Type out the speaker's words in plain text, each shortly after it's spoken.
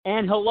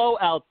And hello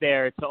out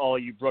there to all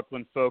you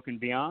Brooklyn folk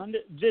and beyond.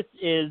 This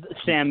is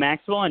Sam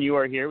Maxwell, and you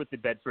are here with the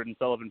Bedford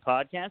Sullivan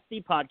podcast,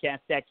 the podcast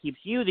that keeps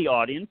you, the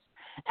audience,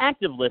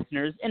 active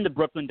listeners in the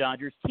Brooklyn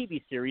Dodgers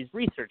TV series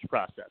research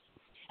process.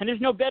 And there's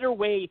no better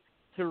way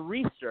to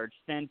research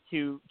than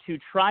to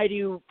try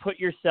to put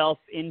yourself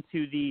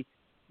into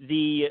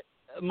the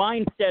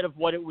mindset of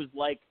what it was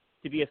like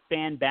to be a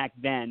fan back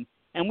then.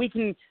 And we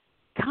can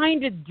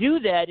kind of do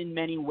that in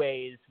many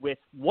ways with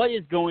what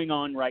is going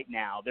on right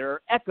now. There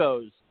are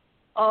echoes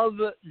of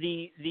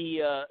the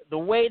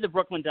way the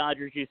Brooklyn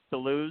Dodgers used to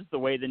lose, the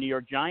way the New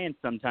York Giants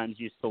sometimes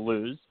used to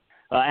lose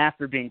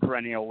after being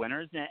perennial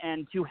winners,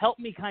 and to help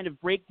me kind of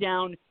break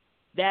down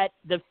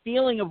the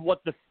feeling of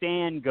what the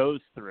fan goes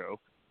through,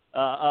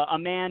 a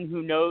man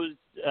who knows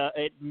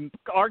it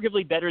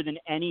arguably better than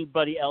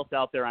anybody else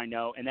out there I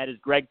know, and that is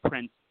Greg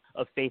Prince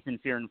of Faith and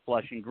Fear in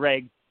Flushing.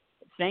 Greg,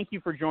 thank you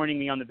for joining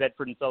me on the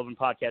Bedford and Sullivan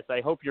podcast. I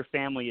hope your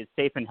family is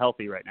safe and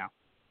healthy right now.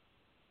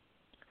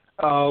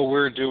 Oh,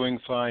 we're doing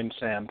fine,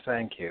 Sam.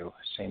 Thank you.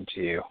 Same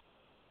to you.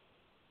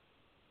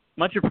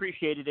 Much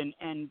appreciated. And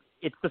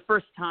it's the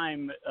first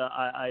time,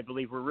 I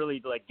believe, we're really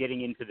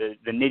getting into the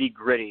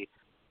nitty-gritty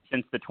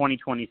since the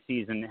 2020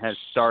 season has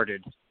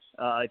started.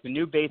 It's a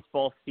new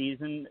baseball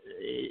season.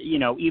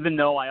 Even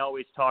though I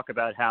always talk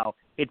about how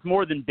it's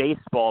more than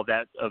baseball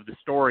of the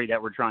story that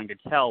we're trying to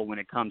tell when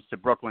it comes to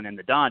Brooklyn and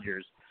the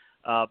Dodgers,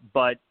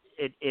 but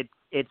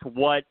it's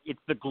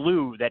the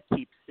glue that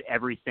keeps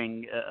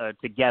everything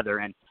together.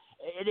 And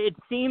it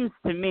seems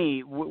to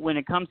me, when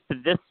it comes to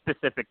this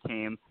specific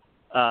team,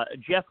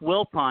 Jeff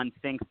Wilpon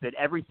thinks that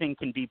everything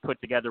can be put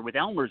together with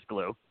Elmer's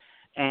glue,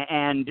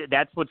 and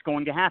that's what's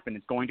going to happen.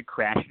 It's going to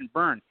crash and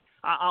burn.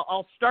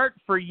 I'll start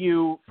for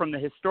you from the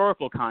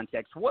historical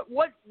context. What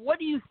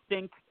do you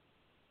think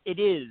it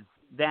is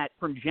that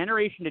from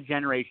generation to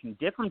generation,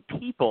 different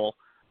people,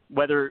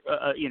 whether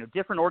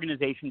different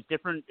organizations,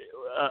 different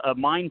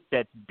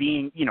mindsets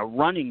being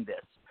running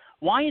this,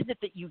 why is it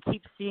that you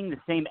keep seeing the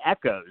same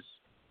echoes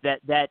that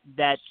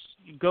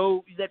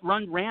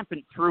run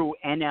rampant through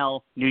NL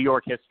New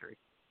York history?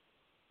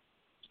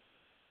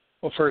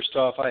 Well, first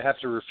off, I have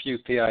to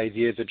refute the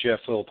idea that Jeff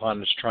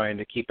Wilpon is trying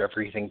to keep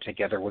everything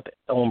together with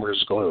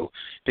Elmer's glue,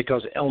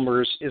 because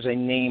Elmer's is a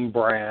name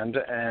brand,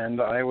 and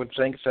I would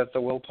think that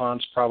the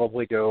Wilpons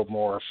probably go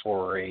more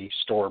for a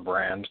store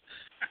brand,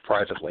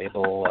 private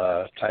label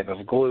type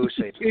of glue,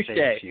 save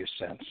a few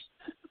cents.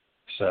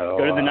 So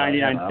go to the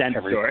 99-cent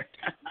store.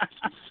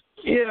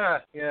 Yeah,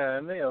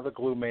 and the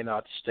glue may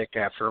not stick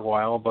after a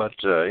while, but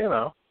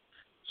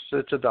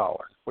it's $1.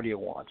 What do you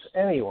want?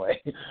 Anyway,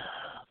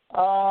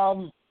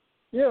 I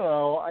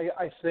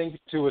think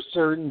to a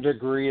certain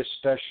degree,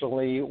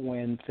 especially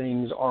when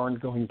things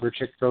aren't going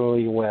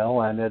particularly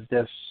well, and at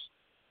this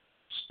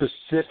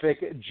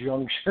specific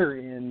juncture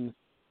in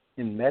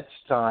Mets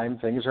time,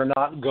 things are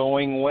not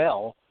going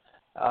well.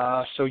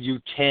 So you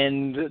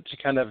tend to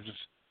kind of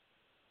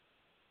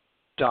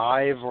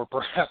dive or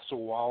perhaps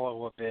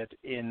wallow a bit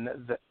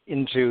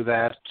into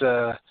that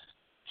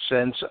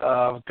sense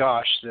of,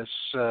 gosh, this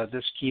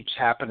keeps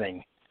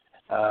happening.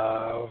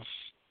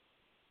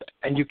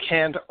 And you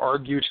can't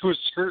argue to a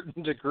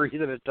certain degree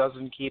that it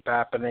doesn't keep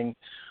happening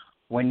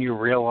when you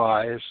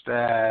realize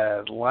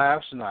that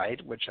last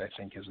night, which I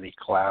think is the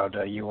cloud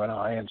you and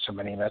I and so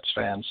many Mets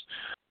fans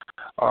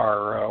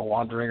are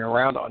wandering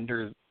around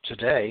under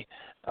today,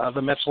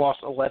 the Mets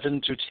lost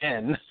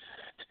 11-10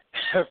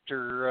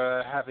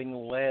 after having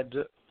led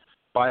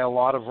by a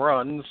lot of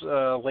runs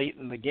late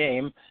in the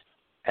game.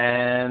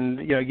 And,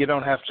 you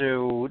don't have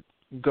to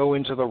go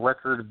into the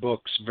record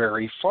books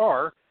very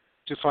far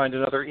to find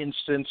another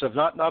instance of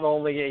not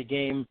only a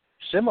game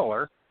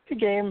similar, a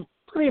game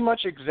pretty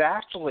much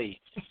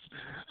exactly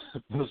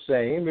the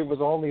same. It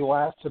was only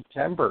last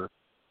September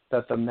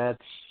that the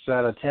Mets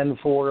had a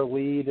 10-4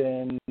 lead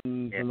in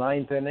the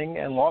ninth inning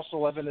and lost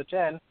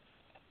 11-10.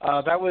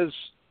 That was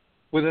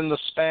within the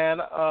span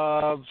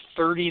of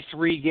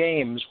 33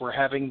 games. We're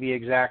having the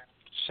exact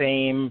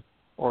same,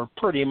 or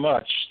pretty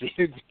much the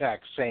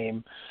exact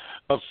same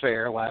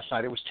affair last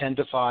night. It was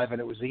 10-5,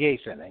 and it was the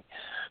eighth inning.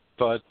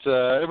 But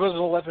it was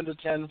an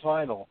 11-10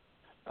 final.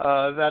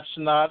 That's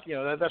not,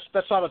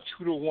 that's not a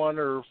 2-1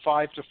 or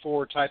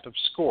 5-4 type of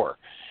score.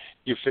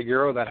 You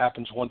figure, that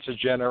happens once a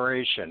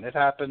generation. It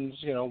happens,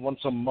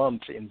 once a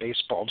month in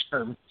baseball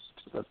terms.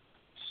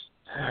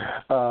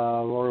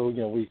 Or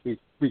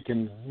we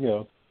can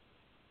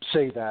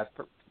say that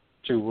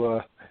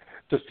to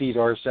feed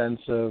our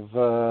sense of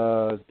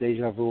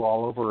deja vu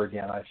all over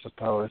again, I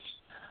suppose.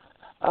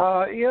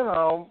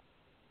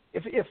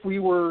 If we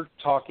were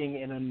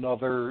talking in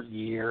another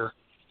year,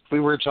 if we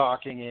were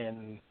talking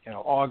in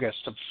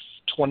August of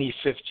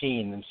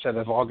 2015 instead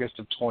of August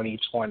of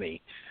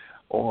 2020,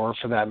 or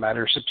for that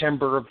matter,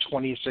 September of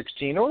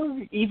 2016, or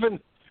even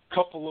a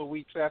couple of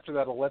weeks after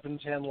that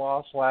 11-10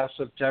 loss last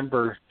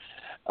September,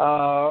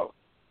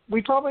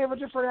 we'd probably have a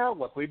different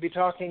outlook. We'd be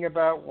talking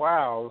about,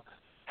 wow,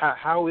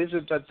 how is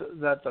it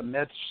that the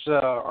Mets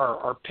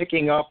are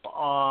picking up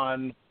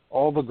on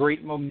all the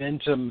great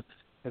momentum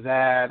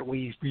that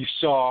we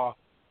saw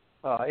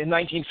in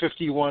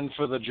 1951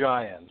 for the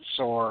Giants,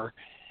 or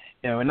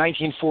in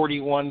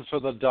 1941 for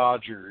the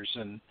Dodgers,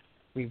 and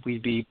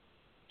we'd be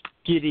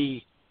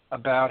giddy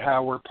about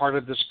how we're part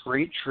of this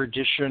great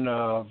tradition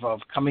of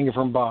coming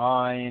from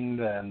behind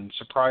and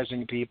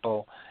surprising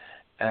people,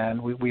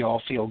 and we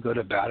all feel good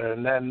about it.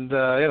 And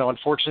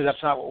unfortunately,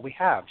 that's not what we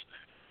have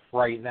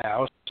right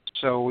now.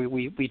 So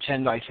we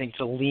tend, I think,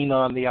 to lean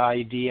on the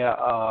idea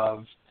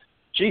of,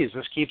 geez,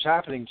 this keeps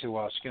happening to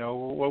us.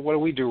 What do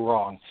we do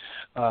wrong?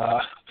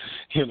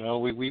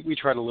 We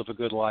try to live a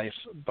good life,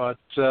 but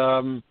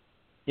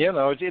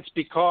it's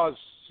because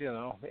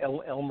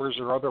Elmer's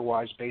or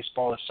otherwise,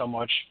 baseball is so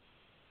much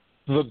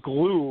the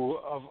glue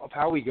of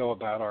how we go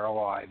about our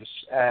lives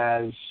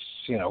as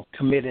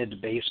committed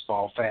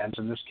baseball fans.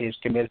 In this case,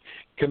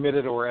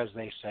 committed, or as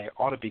they say,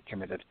 ought to be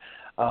committed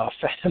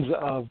fans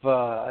of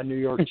a New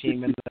York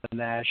team in the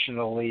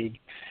National League.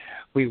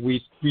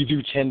 We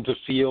do tend to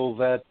feel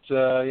that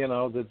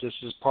that this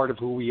is part of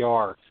who we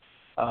are.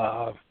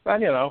 And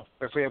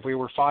if we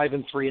were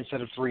 5-3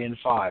 instead of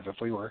 3-5, if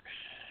we were,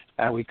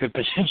 we could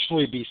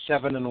potentially be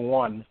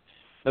 7-1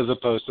 as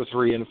opposed to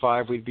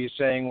 3-5. We'd be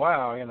saying,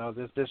 wow,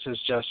 this is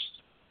just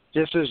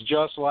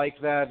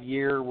like that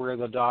year where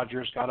the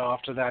Dodgers got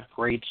off to that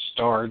great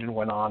start and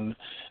went on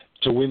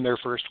to win their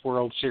first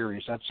World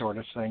Series, that sort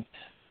of thing.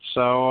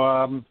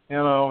 So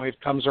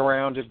it comes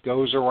around, it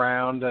goes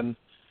around, and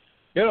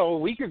a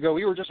week ago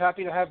we were just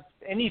happy to have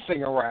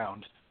anything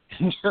around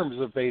in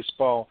terms of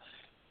baseball.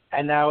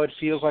 And now it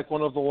feels like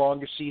one of the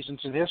longest seasons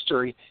in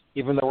history,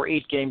 even though we're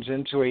 8 games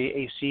into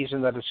a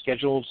season that is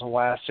scheduled to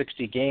last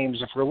 60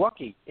 games. If we're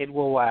lucky, it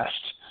will last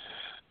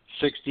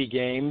 60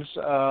 games.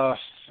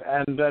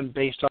 And then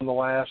based on the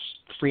last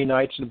 3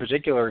 nights in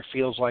particular, it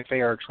feels like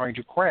they are trying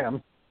to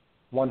cram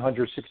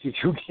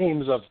 162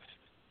 games of,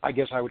 I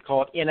guess I would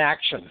call it,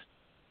 inaction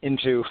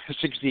into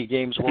 60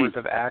 games worth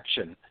of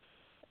action.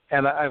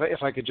 And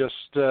if I could just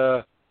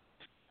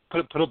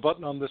put a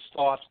button on this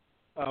thought,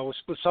 was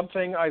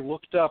something I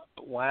looked up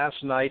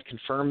last night,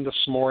 confirmed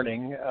this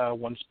morning,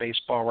 once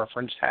Baseball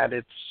Reference had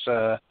its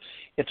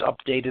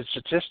updated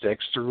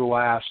statistics through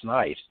last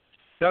night.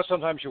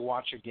 Sometimes you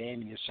watch a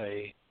game and you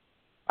say,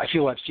 I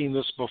feel I've seen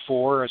this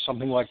before, or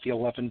something like the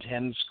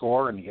 11-10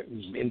 score, and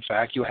in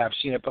fact, you have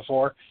seen it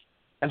before.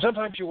 And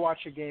sometimes you watch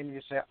a game and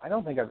you say, I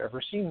don't think I've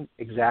ever seen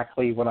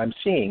exactly what I'm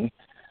seeing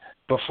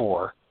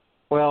before.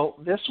 Well,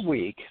 this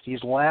week,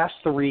 these last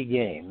 3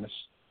 games,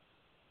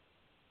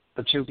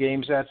 the 2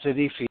 games at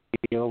Citi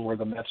Field where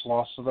the Mets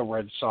lost to the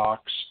Red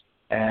Sox,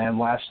 and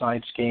last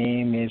night's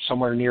game is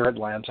somewhere near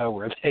Atlanta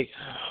where they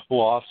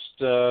lost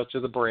to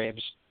the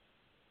Braves,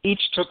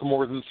 each took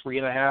more than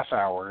 3.5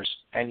 hours,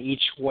 and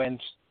each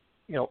went,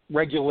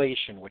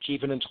 regulation, which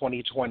even in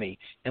 2020,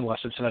 unless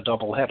it's in a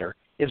doubleheader,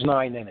 is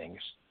 9 innings.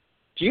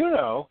 Do you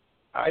know,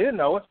 I didn't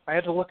know it. I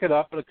had to look it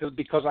up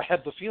because I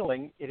had the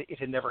feeling it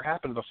had never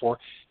happened before.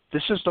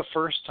 This is the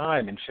first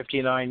time in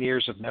 59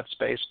 years of Mets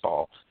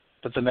baseball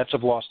that the Mets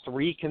have lost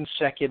 3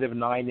 consecutive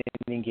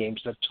 9-inning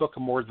games that took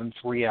more than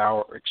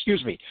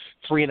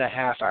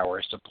 3.5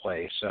 hours to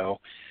play. So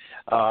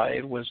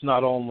it was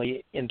not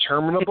only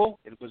interminable,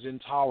 it was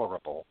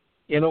intolerable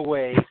in a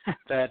way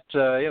that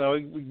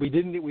we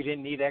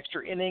didn't need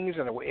extra innings,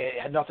 and it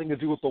had nothing to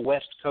do with the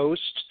West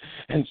Coast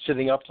and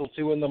sitting up till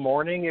 2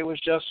 a.m. It was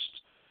just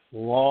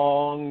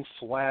long,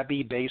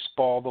 flabby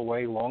baseball, the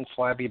way long,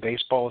 flabby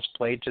baseball is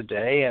played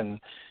today, and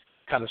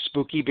kind of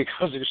spooky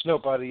because there's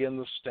nobody in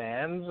the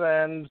stands,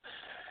 and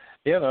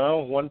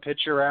one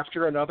pitcher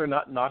after another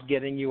not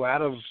getting you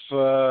out of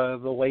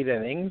the late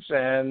innings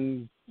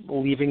and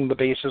leaving the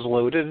bases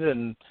loaded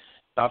and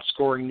not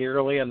scoring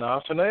nearly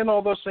enough, and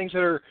all those things that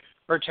are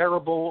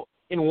terrible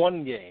in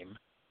one game,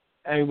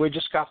 and we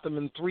just got them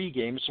in 3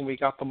 games, and we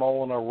got them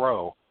all in a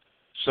row.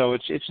 So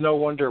it's no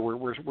wonder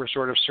we're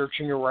sort of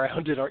searching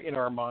around in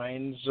our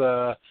minds,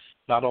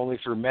 not only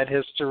through Met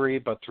history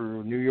but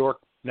through New York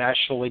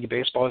National League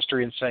baseball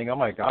history, and saying, oh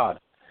my God,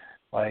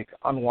 like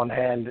on one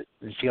hand it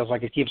feels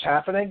like it keeps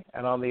happening,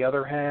 and on the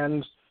other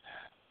hand,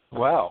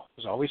 well,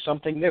 there's always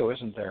something new,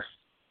 isn't there?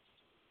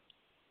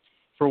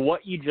 For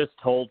what you just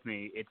told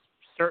me, it's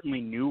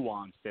certainly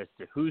nuanced as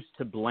to who's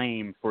to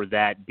blame for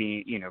that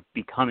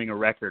becoming a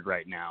record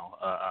right now.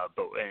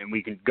 And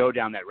we can go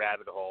down that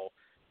rabbit hole.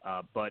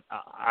 But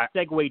I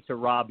segue to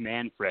Rob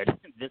Manfred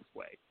this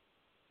way,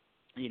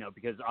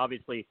 because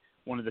obviously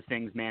one of the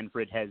things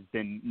Manfred has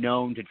been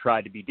known to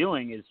try to be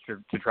doing is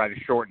to try to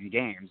shorten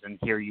games. And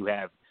here you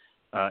have,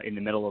 in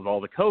the middle of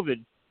all the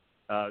COVID,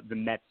 the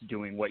Mets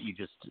doing what you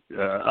just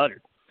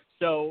uttered.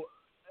 So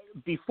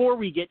before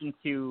we get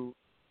into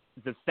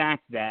the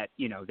fact that,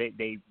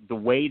 they the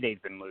way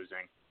they've been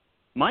losing,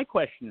 my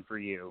question for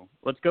you,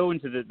 let's go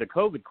into the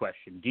COVID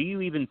question. Do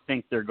you even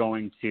think they're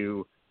going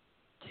to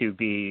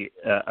be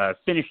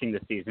finishing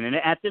the season? And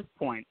at this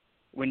point,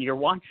 when you're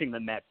watching the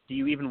Mets, do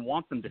you even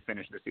want them to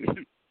finish the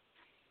season?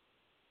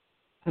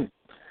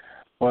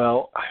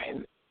 Well,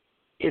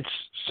 it's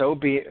so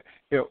the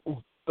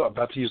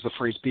about to use the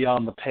phrase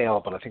 "beyond the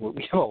pale," but I think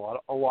we have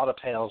a lot of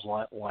pails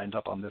lined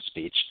up on this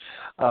speech.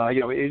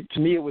 To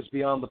me, it was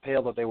beyond the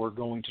pale that they were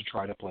going to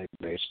try to play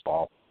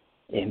baseball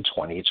in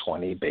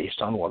 2020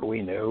 based on what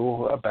we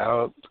knew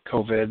about the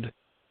COVID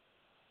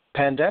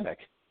pandemic.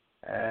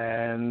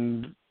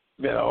 And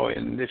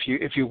and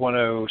if you want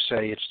to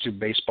say it's to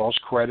baseball's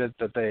credit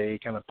that they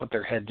kind of put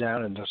their head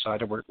down and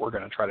decided we're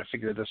going to try to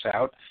figure this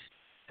out,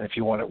 and if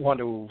you want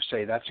to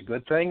say that's a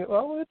good thing,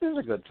 well, it is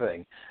a good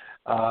thing.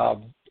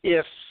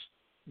 If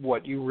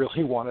what you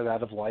really wanted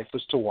out of life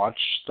was to watch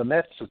the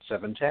Mets at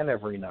 7:10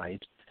 every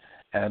night,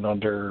 and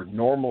under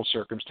normal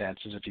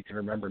circumstances, if you can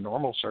remember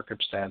normal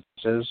circumstances,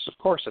 of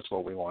course that's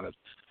what we wanted.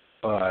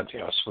 But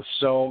with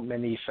so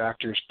many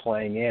factors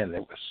playing in,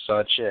 it was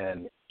such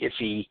an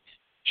iffy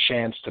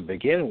chance to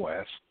begin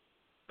with.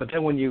 But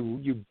then when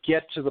you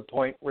get to the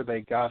point where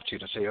they got to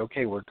say,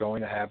 okay, we're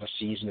going to have a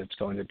season, it's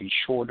going to be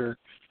shorter,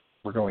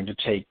 we're going to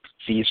take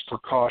these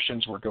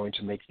precautions, we're going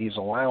to make these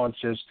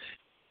allowances,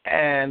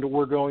 and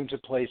we're going to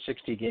play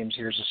 60 games,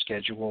 here's a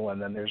schedule, and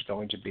then there's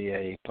going to be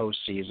a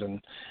postseason,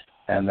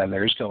 and then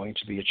there's going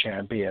to be a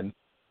champion.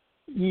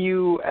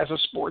 You, as a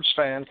sports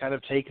fan, kind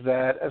of take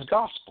that as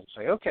gospel.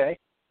 Say, okay,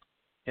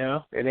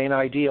 it ain't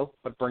ideal,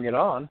 but bring it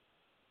on.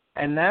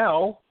 And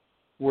now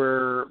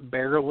we're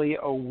barely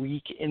a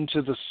week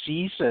into the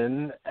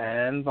season,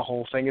 and the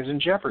whole thing is in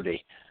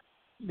jeopardy.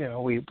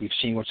 We've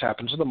seen what's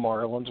happened to the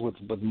Marlins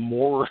with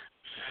more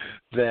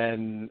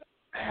than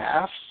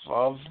half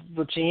of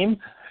the team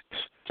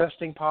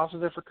testing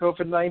positive for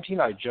COVID-19.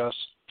 I just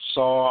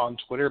saw on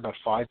Twitter about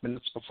 5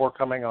 minutes before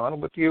coming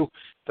on with you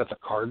that the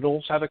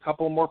Cardinals had a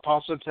couple more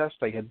positive tests.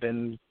 They had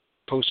been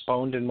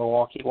postponed in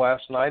Milwaukee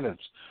last night.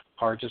 It's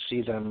hard to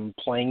see them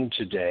playing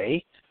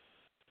today.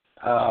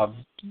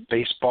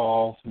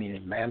 Baseball,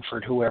 meaning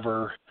Manfred,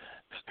 however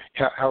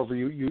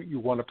you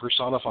want to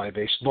personify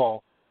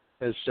baseball,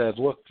 has said,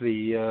 look,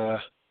 the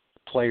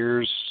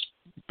players,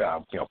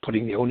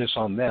 putting the onus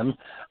on them,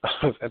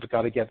 have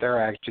got to get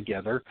their act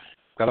together,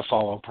 got to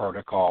follow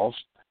protocols.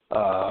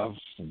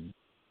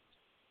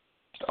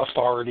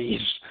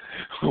 Authorities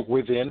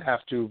within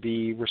have to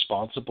be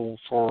responsible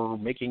for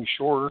making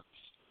sure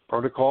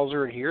protocols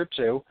are adhered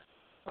to,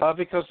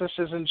 because this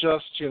isn't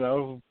just,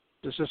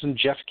 this isn't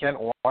Jeff Kent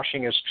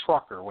washing his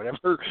truck or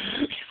whatever,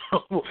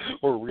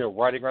 or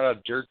riding around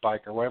a dirt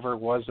bike or whatever it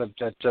was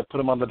that put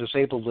him on the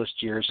disabled list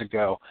years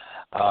ago.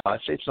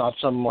 It's not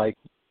some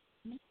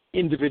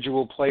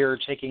individual player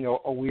taking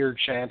a weird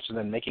chance and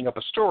then making up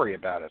a story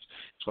about it.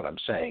 That's what I'm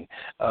saying.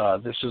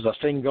 This is a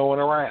thing going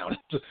around,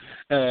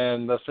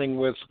 and a thing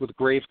with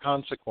grave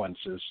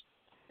consequences.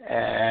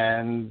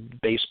 And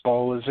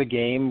baseball is a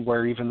game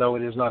where, even though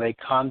it is not a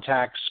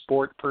contact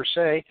sport per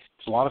se,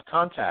 it's a lot of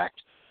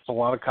contact. It's a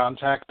lot of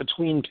contact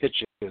between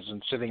pitches,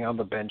 and sitting on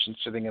the bench and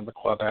sitting in the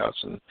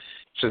clubhouse and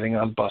sitting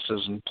on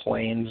buses and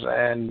planes.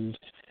 And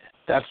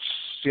that's,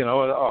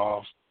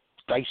 a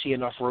dicey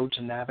enough road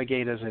to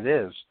navigate as it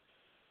is.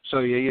 So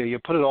you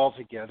put it all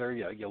together,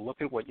 you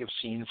look at what you've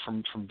seen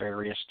from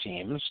various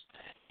teams.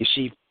 You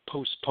see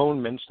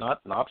postponements,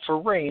 not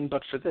for rain,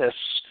 but for this.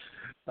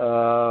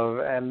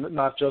 And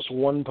not just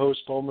one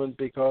postponement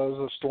because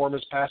a storm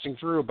is passing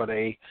through, but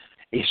a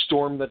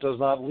storm that does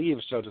not leave,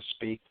 so to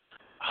speak.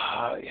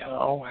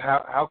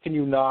 How can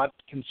you not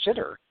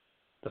consider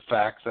the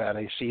fact that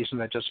a season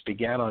that just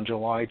began on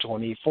July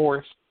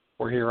 24th,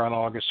 we're here on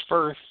August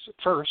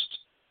 1st,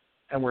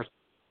 and we're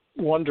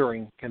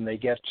wondering, can they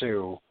get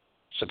to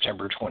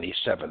September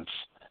 27th?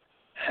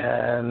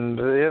 And,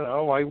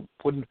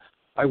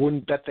 I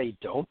wouldn't bet they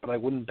don't, but I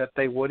wouldn't bet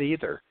they would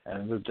either.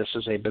 And this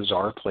is a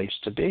bizarre place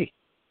to be.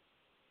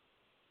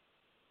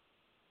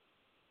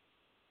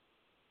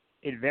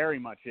 It very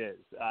much is.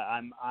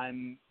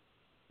 I'm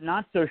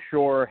not so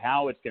sure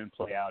how it's going to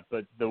play out,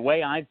 but the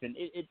way I've been,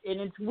 and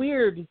it's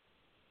weird,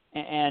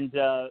 and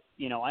I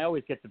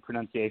always get the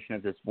pronunciation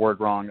of this word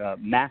wrong,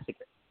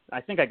 masochist. I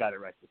think I got it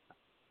right this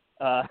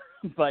time.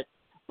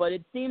 But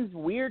it seems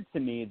weird to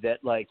me that,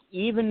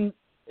 even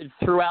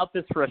throughout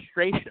this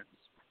frustrations,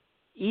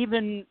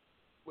 even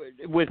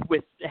with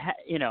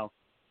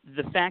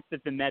the fact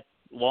that the Mets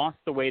lost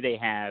the way they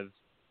have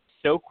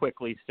so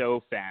quickly,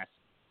 so fast,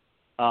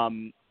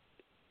 I'm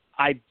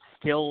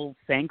still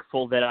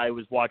thankful that I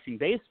was watching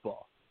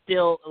baseball.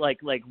 Still,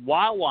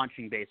 while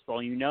watching baseball,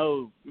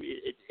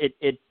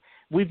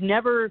 we've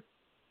never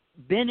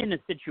been in a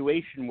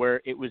situation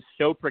where it was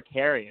so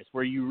precarious,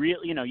 where you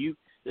really,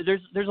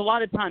 there's a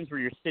lot of times where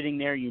you're sitting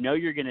there,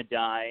 you're going to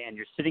die, and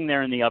you're sitting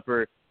there in the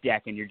upper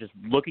deck, and you're just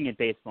looking at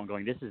baseball and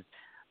going, this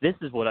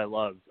is what I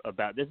love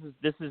about this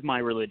is my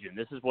religion.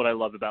 This is what I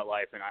love about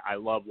life, and I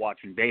love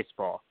watching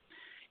baseball.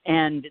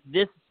 And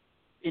this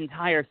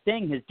entire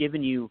thing has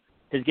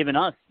given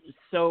us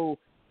so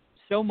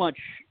much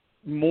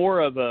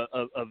more of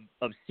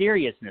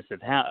seriousness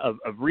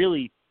of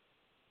really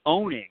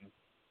owning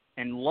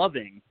and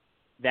loving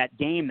that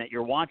game that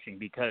you're watching,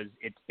 because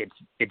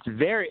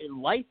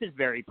life is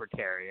very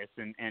precarious,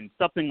 and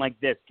something like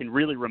this can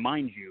really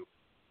remind you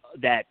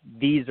that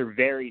these are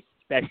very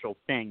special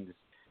things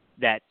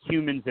that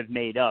humans have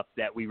made up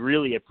that we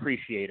really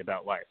appreciate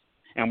about life,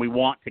 and we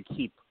want to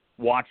keep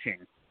watching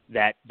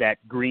that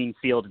green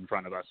field in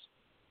front of us.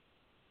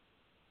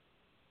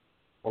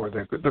 Or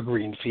the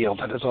green field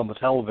that is on the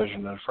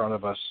television in front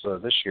of us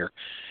this year.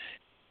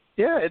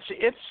 Yeah,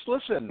 it's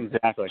listen,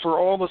 exactly. For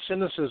all the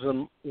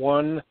cynicism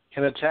one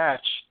can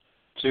attach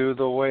to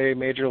the way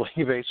Major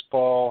League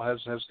Baseball has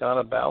gone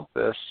about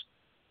this,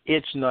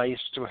 it's nice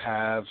to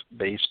have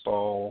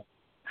baseball,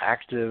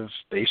 active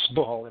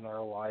baseball in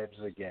our lives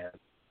again.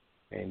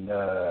 I mean,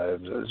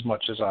 as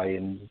much as I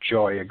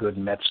enjoy a good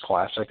Mets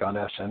classic on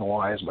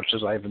SNY, as much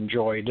as I've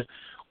enjoyed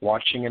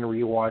watching and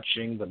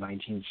rewatching the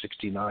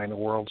 1969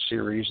 World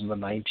Series and the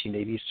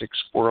 1986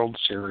 World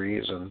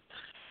Series and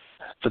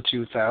the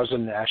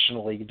 2000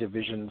 National League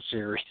Division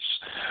Series,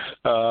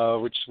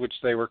 which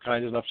they were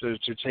kind enough to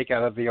take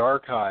out of the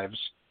archives.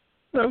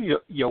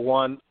 You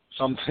want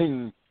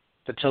something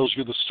that tells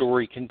you the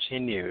story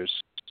continues.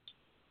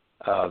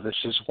 This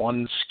is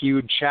one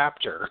skewed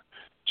chapter,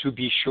 to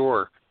be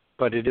sure,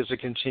 but it is a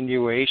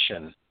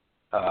continuation.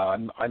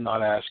 I'm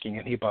not asking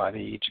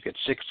anybody to get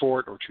sick for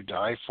it or to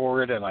die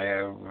for it, and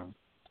I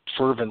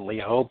fervently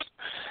hope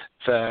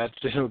that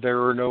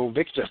there are no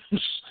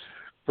victims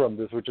from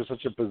this, which is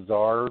such a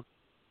bizarre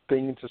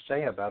thing to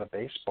say about a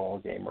baseball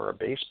game or a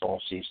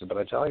baseball season. But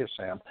I tell you,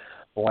 Sam,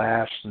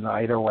 last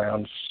night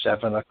around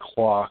 7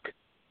 o'clock,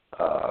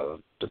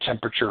 the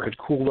temperature had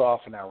cooled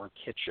off in our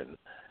kitchen,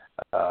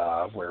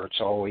 where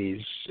it's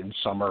always in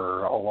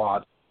summer a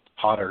lot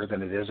hotter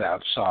than it is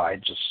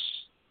outside, just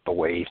the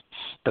way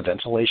the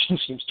ventilation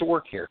seems to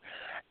work here.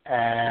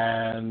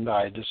 And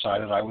I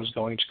decided I was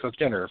going to cook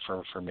dinner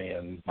for me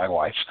and my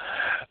wife,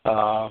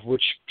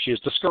 which she has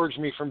discouraged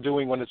me from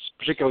doing when it's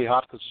particularly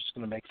hot because it's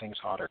going to make things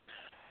hotter.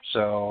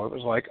 So it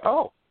was like,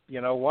 oh, you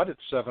know what? It's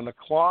 7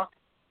 o'clock.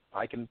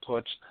 I can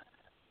put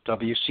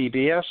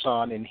WCBS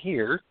on in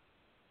here,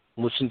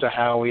 listen to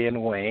Howie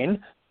and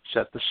Wayne,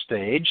 set the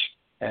stage,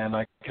 and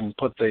I can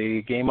put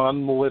the game on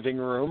in the living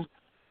room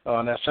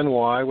on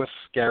SNY with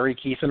Gary,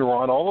 Keith, and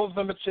Ron, all of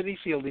them at Citi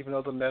Field, even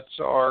though the Mets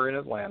are in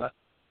Atlanta.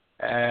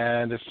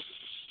 And if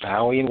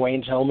Howie and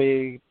Wayne tell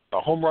me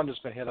a home run has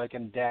been hit, I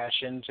can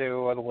dash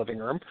into the living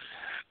room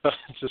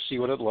to see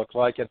what it looked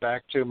like, get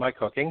back to my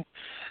cooking.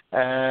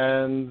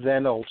 And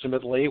then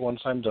ultimately,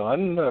 once I'm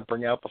done,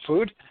 bring out the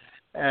food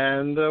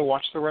and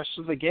watch the rest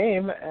of the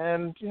game.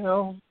 And,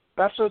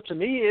 that's what to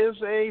me is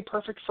a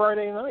perfect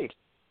Friday night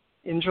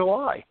in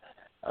July.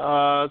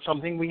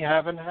 Something we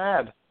haven't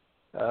had.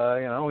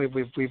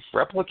 We've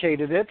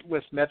replicated it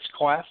with Mets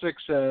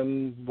classics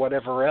and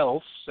whatever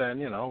else,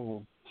 and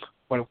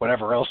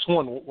whatever else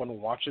one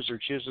watches or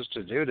chooses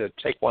to do to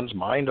take one's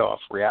mind off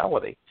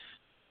reality.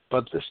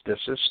 But this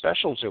is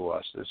special to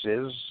us. This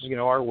is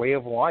our way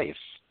of life.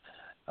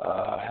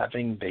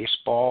 Having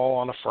baseball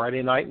on a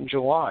Friday night in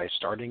July,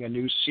 starting a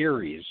new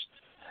series,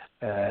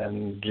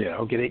 and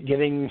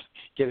getting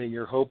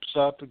your hopes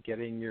up,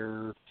 getting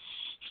your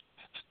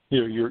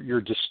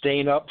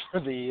disdain up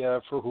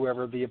for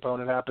whoever the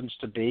opponent happens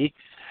to be.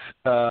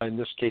 In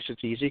this case,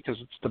 it's easy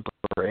because it's the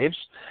Braves.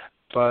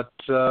 But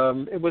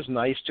it was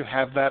nice to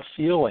have that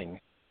feeling.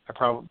 I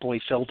probably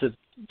felt it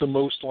the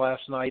most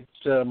last night,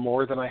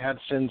 more than I had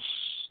since,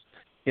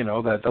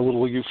 that the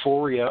little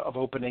euphoria of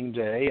opening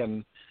day,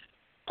 and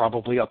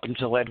probably up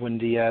until Edwin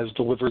Diaz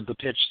delivered the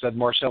pitch that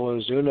Marcell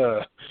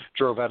Ozuna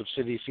drove out of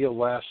Citi Field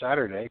last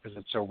Saturday, because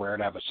it's so rare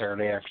to have a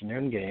Saturday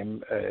afternoon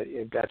game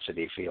at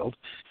Citi Field.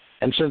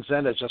 And since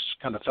then, it just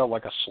kind of felt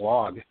like a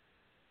slog.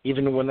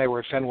 Even when they were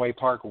at Fenway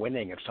Park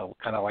winning, it felt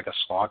kind of like a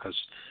slog because,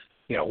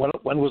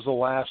 when was the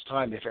last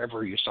time, if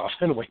ever, you saw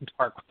Fenway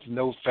Park with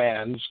no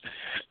fans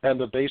and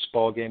the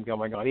baseball game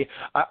going on?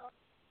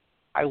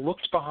 I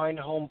looked behind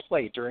home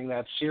plate during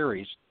that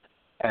series,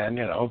 and,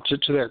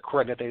 to their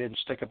credit, they didn't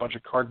stick a bunch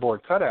of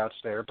cardboard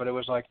cutouts there, but it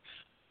was like,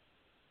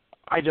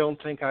 I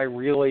don't think I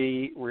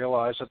really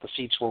realized that the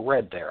seats were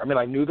red there. I mean,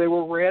 I knew they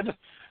were red,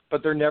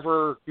 but you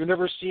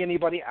never see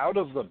anybody out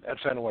of them at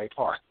Fenway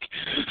Park.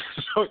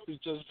 So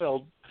it just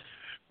felt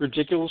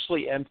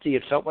ridiculously empty.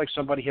 It felt like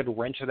somebody had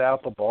rented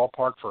out the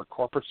ballpark for a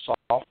corporate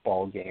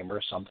softball game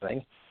or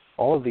something.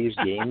 All of these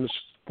games,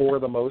 for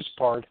the most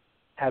part,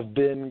 have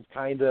been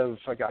kind of,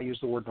 like I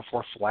used the word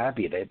before,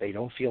 flabby. They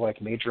don't feel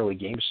like major league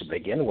games to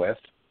begin with.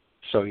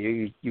 So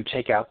you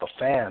take out the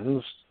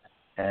fans,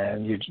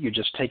 and you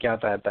just take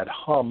out that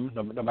hum,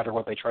 no matter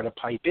what they try to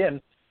pipe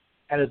in,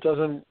 and it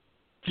doesn't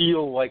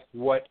feel like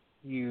what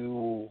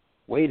you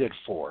waited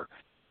for.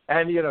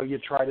 And, you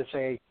try to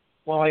say,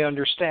 well, I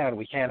understand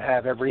we can't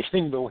have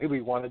everything the way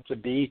we want it to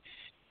be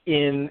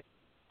in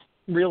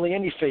really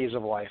any phase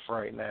of life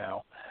right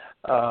now,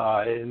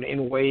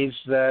 in ways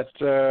that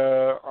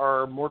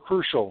are more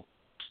crucial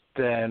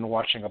than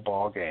watching a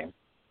ball game.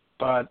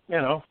 But,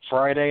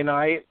 Friday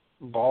night,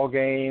 ball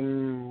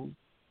game,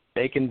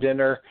 bacon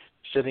dinner,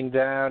 sitting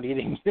down,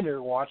 eating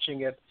dinner,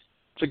 watching it,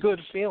 it's a good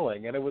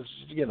feeling. And it was,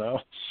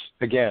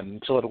 again,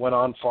 until it went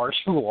on far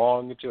too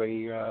long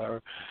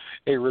to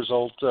a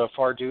result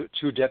far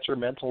too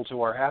detrimental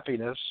to our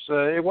happiness,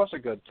 it was a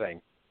good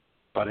thing.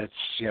 But it's,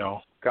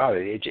 God,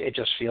 it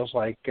just feels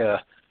like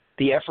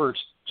the effort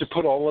to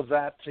put all of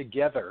that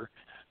together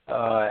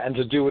and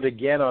to do it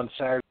again on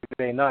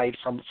Saturday night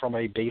from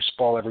a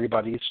baseball,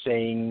 everybody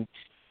staying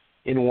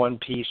in one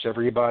piece,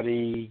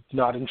 everybody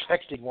not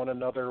infecting one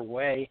another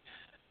way,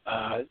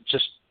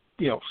 just,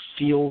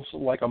 feels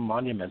like a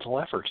monumental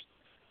effort.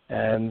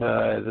 And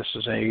this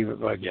is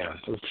again,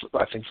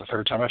 I think the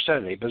third time I've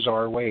said it, a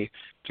bizarre way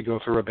to go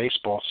through a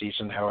baseball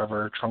season,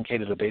 however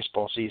truncated a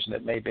baseball season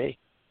it may be.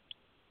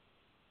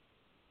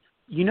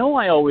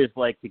 I always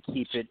like to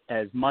keep it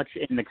as much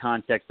in the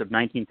context of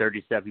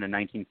 1937 to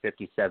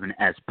 1957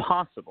 as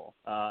possible.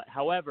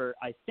 However,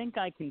 I think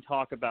I can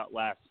talk about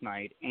last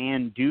night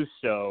and do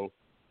so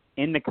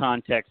in the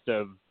context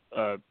of,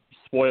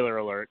 spoiler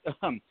alert,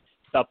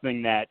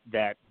 something that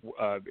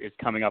is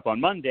coming up on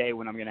Monday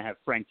when I'm going to have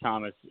Frank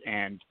Thomas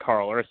and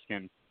Carl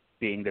Erskine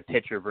being the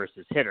pitcher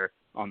versus hitter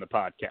on the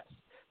podcast.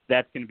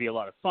 That's going to be a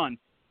lot of fun.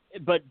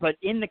 But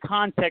in the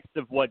context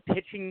of what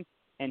pitching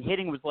and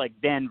hitting was like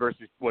then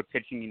versus what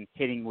pitching and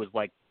hitting was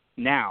like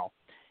now,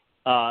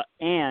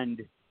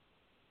 and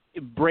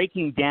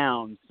breaking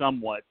down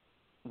somewhat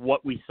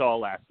what we saw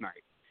last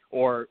night.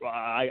 Or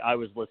I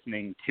was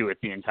listening to it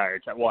the entire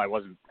time. Well, I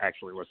wasn't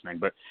actually listening,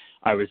 but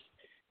I was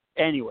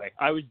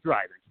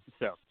driving.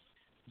 So,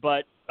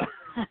 but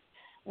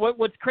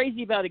what's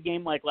crazy about a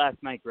game like last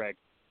night, Greg,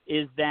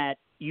 is that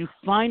you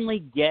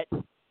finally get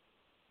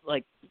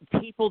like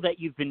people that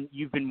you've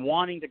been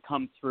wanting to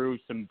come through,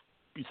 some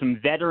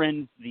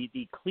veterans,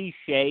 the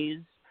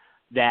cliches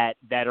that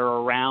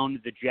are around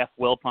the Jeff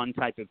Wilpon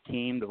type of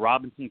team, the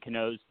Robinson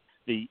Canoes,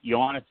 the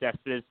Yoenis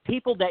Cespedes,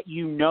 people that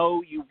you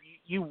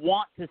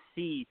want to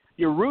see,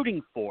 you're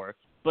rooting for,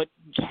 but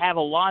have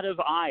a lot of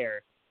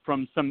ire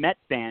from some Mets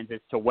fans as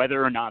to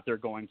whether or not they're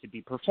going to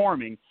be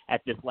performing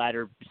at this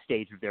latter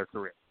stage of their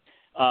career.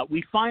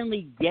 We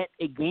finally get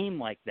a game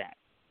like that.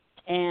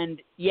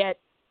 And yet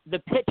the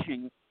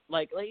pitching,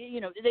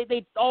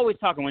 they always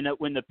talk when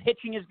the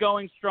pitching is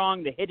going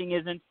strong, the hitting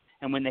isn't,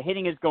 and when the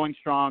hitting is going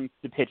strong,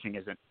 the pitching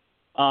isn't.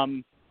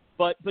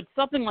 But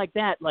something like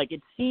that,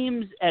 it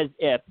seems as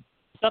if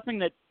something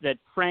that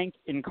Frank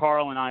and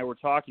Carl and I were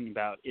talking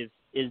about is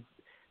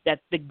that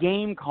the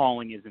game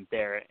calling isn't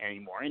there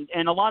anymore.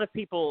 And a lot of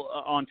people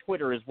on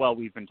Twitter as well,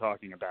 we've been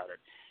talking about it,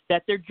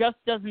 that there just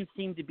doesn't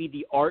seem to be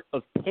the art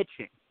of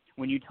pitching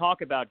when you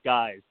talk about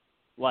guys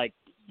like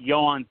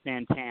Yohan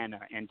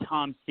Santana and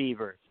Tom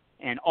Seaver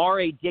and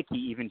R.A. Dickey,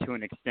 even to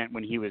an extent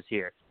when he was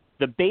here.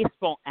 The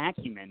baseball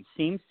acumen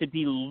seems to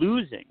be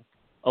losing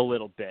a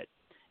little bit.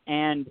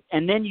 And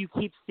then you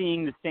keep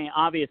seeing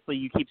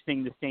you keep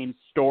seeing the same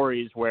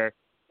stories where,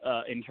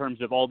 in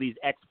terms of all these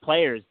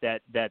ex-players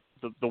that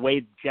the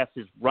way Jeff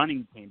is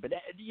running the team. But,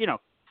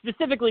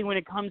 specifically when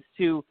it comes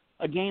to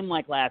a game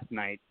like last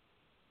night,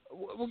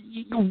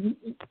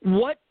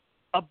 what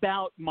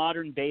about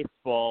modern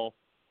baseball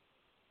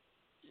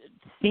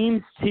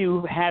seems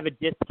to have a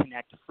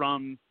disconnect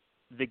from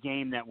the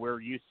game that we're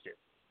used to?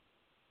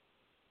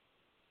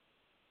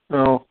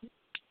 Well,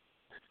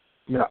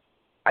 yeah.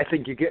 I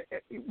think you get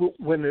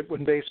when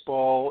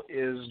baseball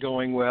is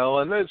going well,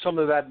 and then some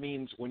of that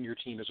means when your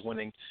team is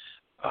winning,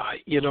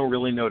 you don't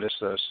really notice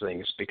those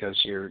things because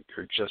you're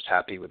just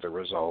happy with the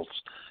results.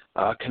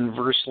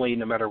 Conversely,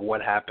 no matter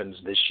what happens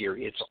this year,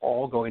 it's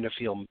all going to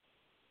feel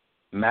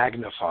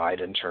magnified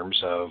in terms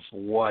of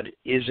what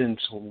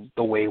isn't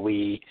the way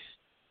we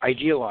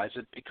idealize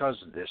it because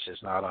this is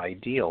not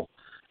ideal.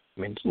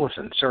 I mean,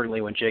 listen,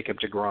 certainly when Jacob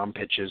deGrom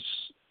pitches,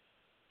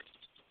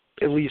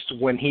 at least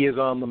when he is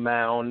on the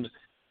mound,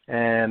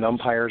 and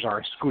umpires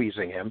aren't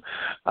squeezing him,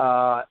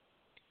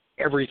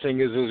 everything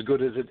is as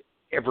good as it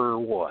ever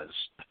was.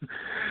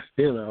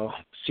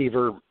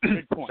 Seaver,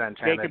 Santana,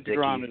 Jacob Dickey,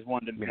 DeGrom is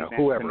one to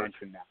whoever.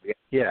 mention that.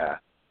 Yeah.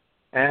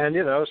 And,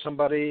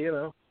 somebody,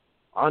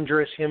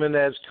 Andres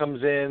Jimenez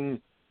comes in,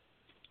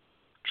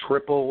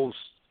 triples,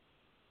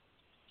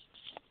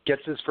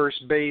 gets his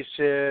first base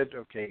hit.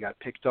 Okay, got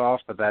picked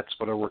off, but that's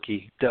what a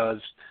rookie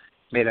does.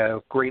 Made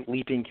a great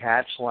leaping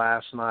catch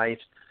last night.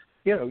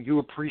 You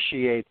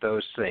appreciate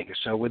those things.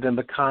 So within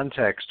the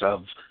context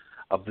of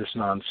this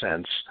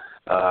nonsense,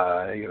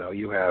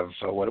 you have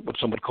what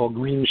some would call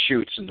green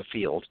shoots in the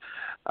field.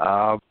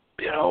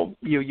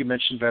 You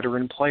mentioned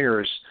veteran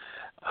players.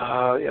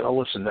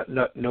 Listen,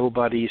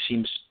 nobody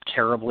seems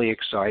terribly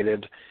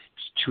excited.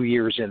 It's 2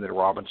 years in that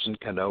Robinson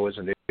Cano is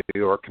a New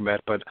York Met,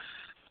 but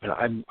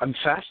I'm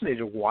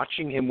fascinated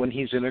watching him when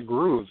he's in a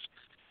groove.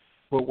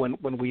 But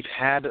when we've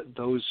had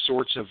those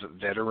sorts of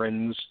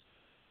veterans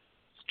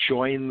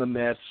join the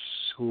Mets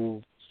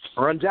who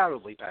are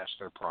undoubtedly past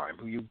their prime,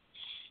 who you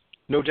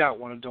no doubt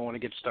don't want to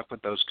get stuck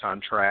with those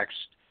contracts,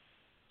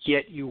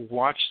 yet you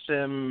watch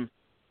them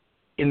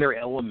in their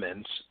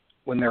element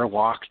when they're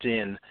locked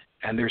in,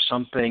 and there's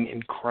something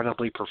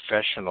incredibly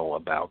professional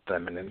about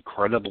them and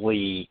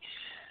incredibly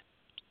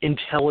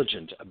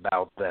intelligent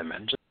about them.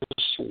 And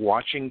just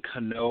watching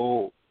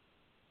Cano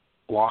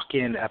lock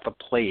in at the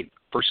plate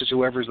versus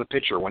whoever's the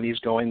pitcher when he's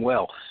going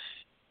well.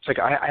 It's like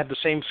I had the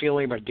same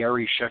feeling about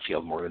Gary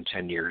Sheffield more than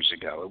 10 years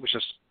ago. It was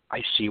just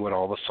I see what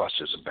all the fuss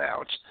is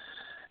about.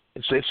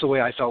 It's the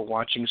way I felt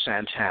watching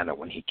Santana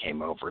when he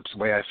came over. It's the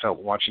way I felt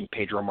watching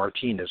Pedro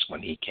Martinez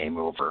when he came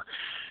over.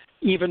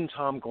 Even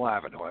Tom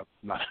Glavine, who I'm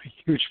not a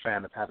huge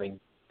fan of having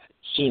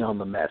seen on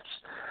the Mets.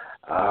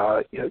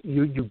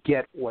 You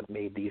get what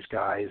made these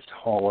guys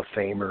Hall of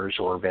Famers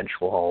or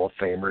eventual Hall of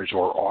Famers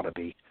or ought to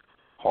be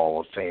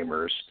Hall of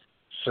Famers.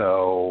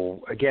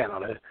 So, again,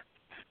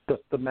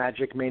 the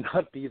magic may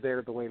not be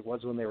there the way it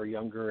was when they were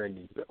younger,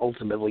 and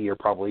ultimately you're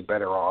probably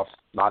better off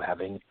not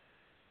having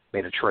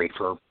made a trade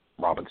for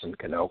Robinson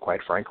Cano,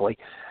 quite frankly.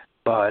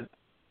 But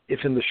if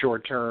in the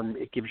short term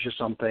it gives you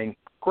something,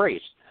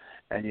 great,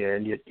 and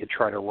you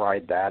try to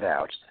ride that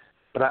out.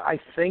 But I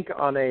think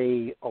on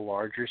a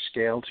larger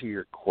scale to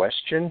your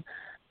question,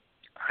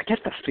 I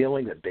get the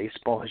feeling that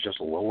baseball has just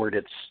lowered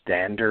its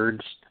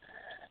standards.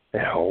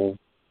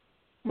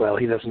 Well,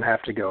 he doesn't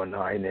have to go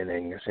 9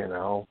 innings,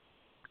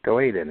 go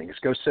 8 innings,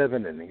 go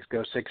 7 innings,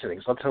 go 6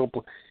 innings. Let's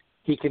hope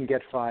he can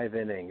get 5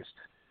 innings.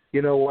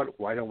 You know what?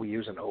 Why don't we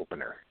use an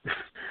opener?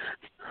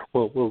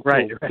 we'll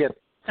get,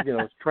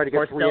 try to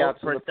get 3 outs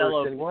in the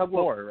first inning. We'll have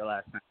 4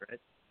 last night, right?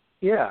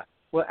 Yeah.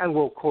 Well, and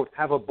we'll, quote,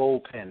 have a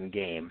bullpen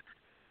game,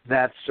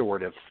 that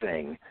sort of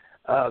thing.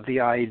 The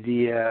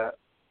idea,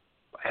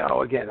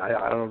 again,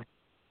 I don't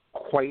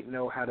quite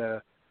know how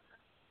to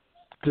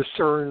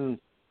discern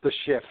the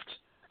shift.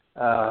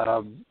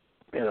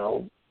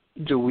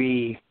 Do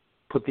we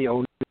put the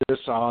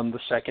onus on the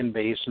second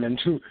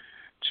baseman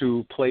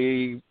to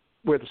play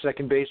where the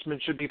second baseman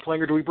should be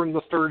playing, or do we bring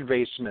the third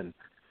baseman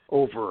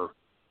over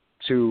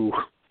to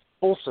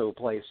also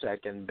play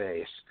second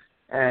base?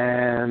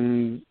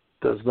 And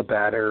does the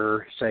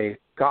batter say,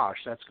 gosh,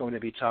 that's going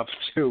to be tough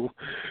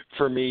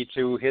for me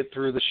to hit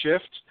through the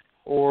shift?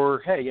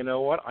 Or, hey, you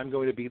know what, I'm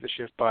going to beat the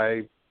shift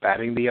by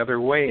batting the other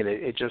way. And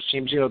it just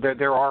seems,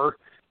 there are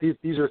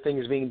these are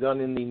things being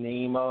done in the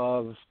name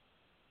of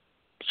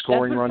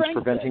scoring runs,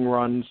 preventing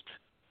runs.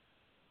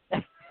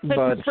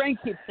 But Frank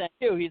keeps saying,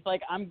 too. He's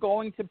like, I'm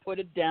going to put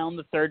it down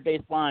the third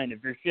base line if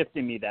you're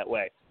shifting me that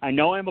way. I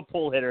know I'm a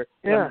pull hitter,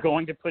 but I'm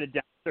going to put it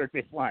down the third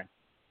base line.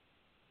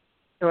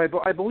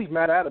 I believe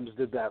Matt Adams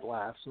did that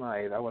last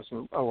night. I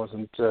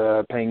wasn't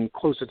paying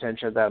close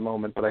attention at that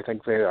moment, but I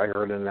think I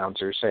heard an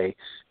announcer say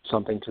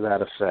something to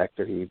that effect,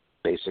 that he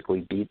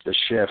basically beat the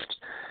shift.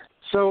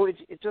 So it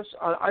just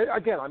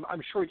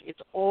I'm sure it's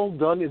all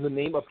done in the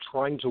name of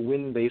trying to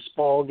win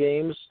baseball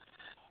games,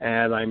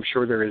 and I'm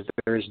sure there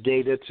is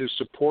data to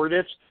support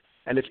it.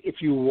 And if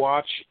you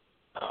watch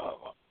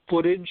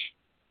footage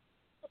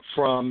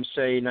from,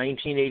 say,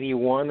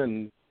 1981,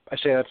 and I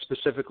say that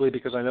specifically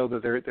because I know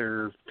that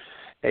they're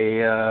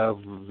a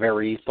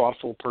very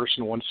thoughtful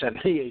person once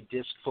sent me a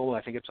disc full,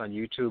 I think it's on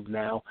YouTube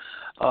now,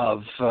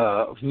 of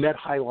Met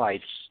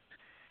highlights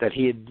that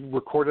he had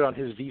recorded on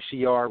his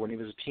VCR when he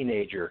was a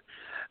teenager,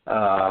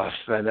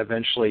 and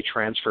eventually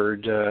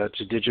transferred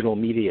to digital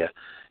media.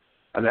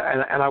 And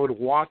I would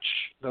watch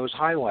those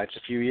highlights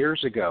a few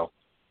years ago,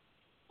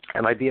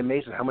 and I'd be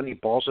amazed at how many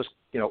balls just,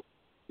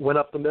 went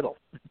up the middle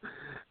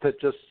that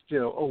just,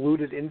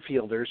 eluded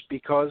infielders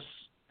because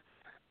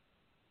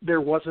there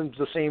wasn't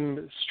the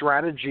same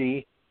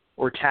strategy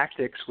or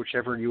tactics,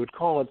 whichever you would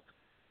call it,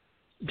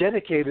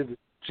 dedicated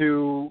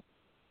to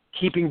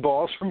keeping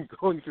balls from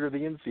going through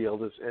the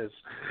infield.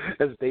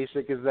 As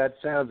basic as that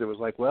sounds, it was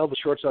like, well, the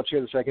shortstop's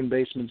here, the second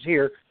baseman's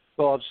here,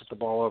 well, I'll just hit the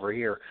ball over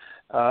here.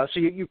 So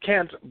you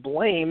can't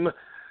blame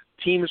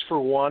teams for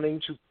wanting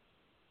to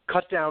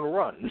cut down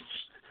runs,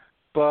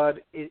 but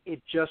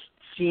it just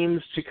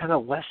seems to kind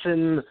of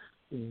lessen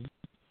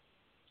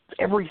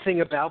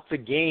everything about the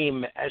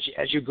game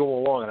as you go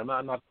along. And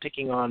I'm not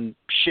picking on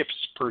shifts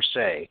per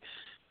se,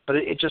 but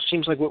it just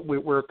seems like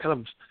we're kind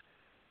of,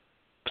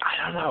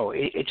 I don't know,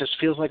 it just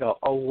feels like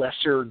a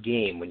lesser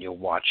game when you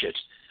watch it,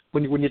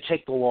 when you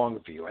take the long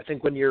view. I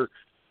think when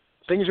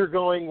things are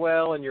going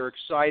well and you're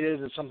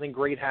excited and something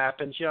great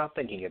happens, you're not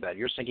thinking about it.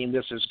 You're thinking,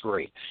 this is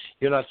great.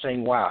 You're not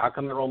saying, wow, how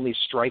come there are only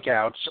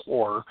strikeouts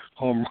or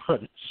home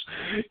runs?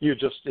 You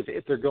just,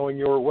 if they're going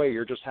your way,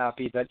 you're just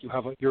happy that you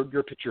have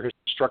your pitcher has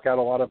struck out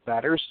a lot of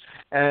batters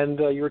and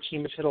your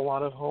team has hit a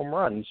lot of home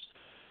runs.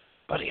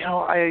 But,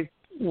 I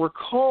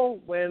recall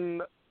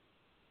when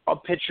a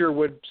pitcher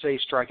would, say,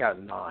 strike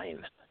out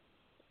 9,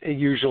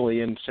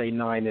 usually in, say,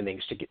 9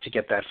 innings to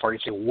get that far.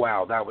 You'd say,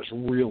 wow, that was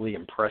really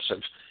impressive.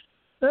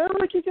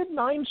 Like you get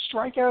 9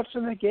 strikeouts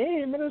in a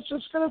game, and it's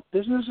just kind of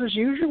business as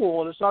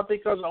usual. And it's not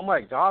because, oh my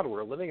God,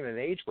 we're living in an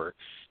age where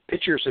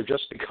pitchers have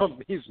just become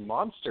these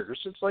monsters.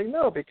 It's like,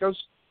 no, because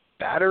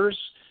batters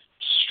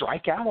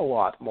strike out a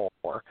lot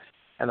more.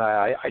 And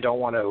I don't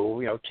want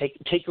to,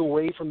 take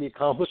away from the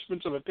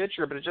accomplishments of a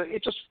pitcher, but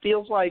it just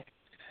feels like,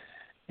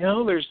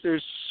 there's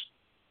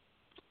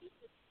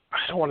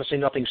I don't want to say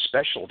nothing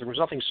special. There was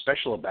nothing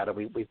special about it.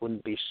 We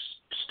wouldn't be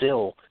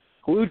still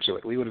glued to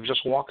it. We would have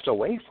just walked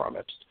away from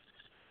it.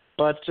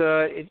 But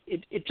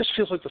it just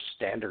feels like the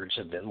standards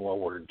have been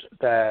lowered,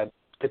 that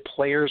the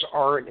players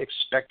aren't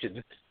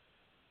expected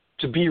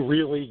to be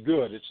really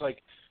good. It's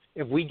like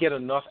if we get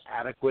enough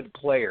adequate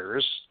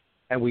players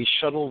and we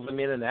shuttle them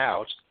in and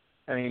out,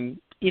 I mean,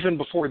 even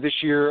before this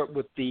year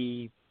with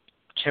the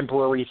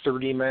temporary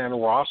 30-man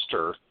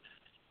roster,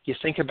 you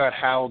think about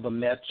how the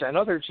Mets and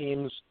other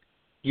teams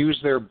use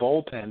their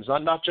bullpens,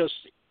 not just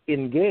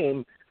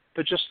in-game,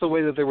 but just the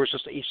way that there was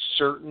just a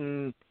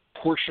certain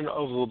portion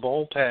of the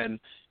bullpen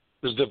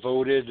was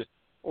devoted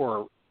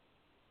or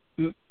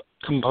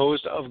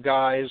composed of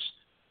guys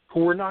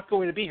who were not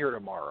going to be here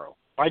tomorrow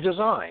by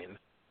design.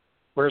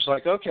 Where it's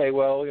like, okay,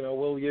 well,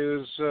 we'll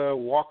use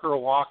Walker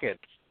Lockett,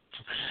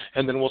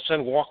 and then we'll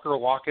send Walker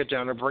Lockett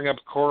down to bring up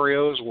Corey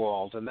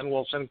Oswald, and then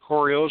we'll send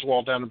Corey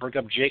Oswald down to bring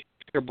up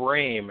Jacob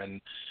Rame, and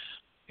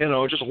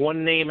just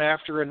one name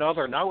after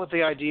another. Not with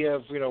the idea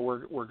of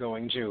we're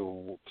going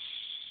to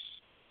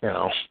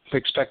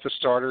expect the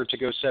starter to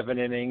go 7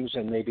 innings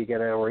and maybe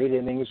get 8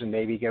 innings and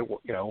maybe get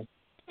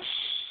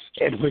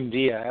Edwin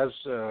Diaz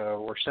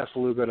or Seth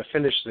Lugo to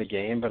finish the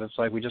game, but it's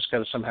like we just got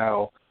to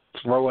somehow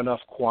throw enough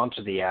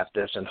quantity at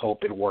this and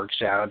hope it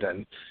works out,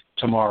 and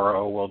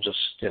tomorrow we'll just,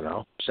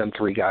 send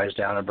 3 guys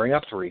down and bring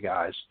up 3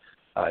 guys.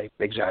 I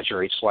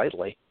exaggerate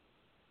slightly.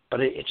 But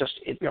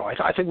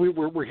I think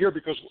we're here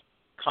because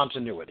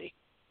continuity.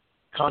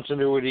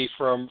 Continuity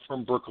from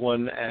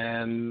Brooklyn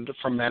and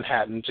from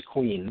Manhattan to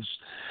Queens,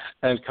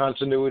 and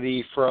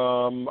continuity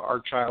from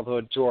our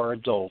childhood to our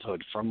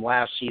adulthood, from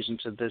last season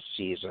to this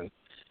season.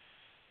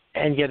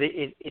 And yet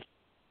it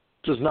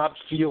does not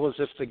feel as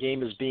if the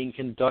game is being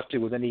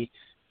conducted with any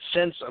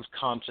sense of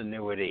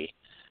continuity.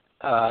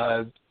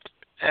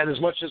 And as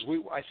much as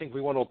I think we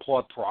want to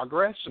applaud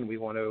progress and we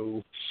want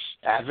to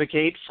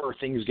advocate for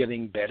things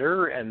getting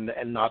better and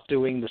not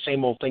doing the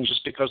same old things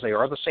just because they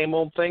are the same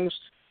old things,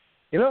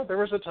 there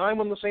was a time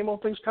when the same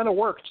old things kind of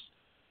worked.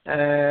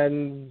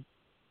 And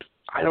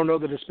I don't know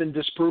that it's been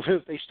disproven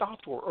that they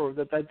stopped or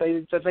that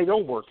they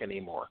don't work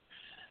anymore,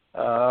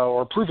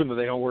 or proven that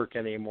they don't work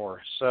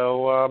anymore.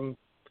 So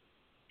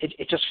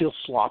it just feels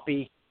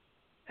sloppy,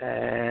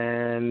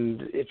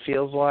 and it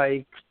feels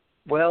like,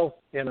 well,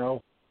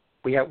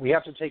 we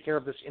have to take care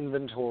of this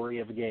inventory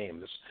of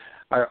games.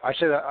 I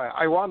say that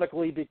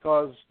ironically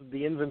because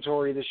the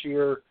inventory this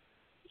year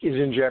is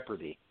in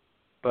jeopardy.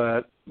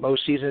 But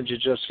most seasons it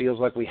just feels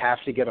like we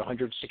have to get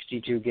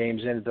 162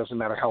 games in. It doesn't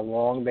matter how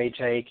long they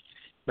take,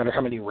 no matter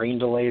how many rain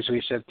delays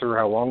we sit through,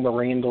 how long the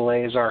rain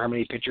delays are, how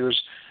many pitchers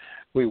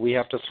we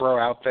have to throw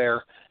out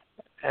there.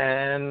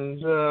 And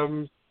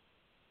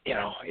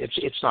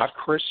it's not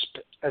crisp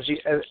as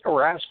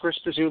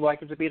crisp as you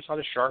like it to be. It's not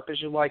as sharp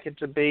as you like it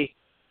to be.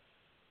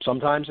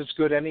 Sometimes it's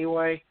good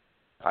anyway.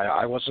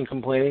 I wasn't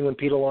complaining when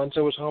Pete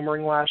Alonso was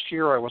homering last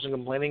year. I wasn't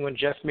complaining when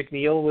Jeff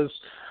McNeil was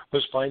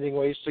finding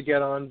ways to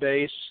get on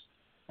base.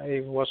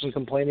 I wasn't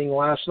complaining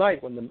last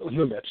night when the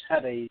Mets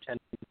had a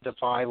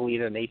 10-5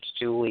 lead, an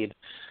 8-2 lead.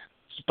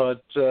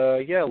 But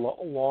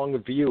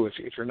long view. If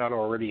you're not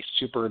already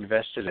super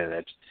invested in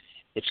it,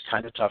 it's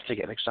kind of tough to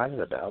get excited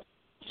about.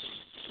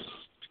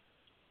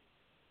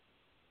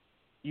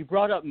 You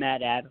brought up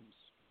Matt Adams,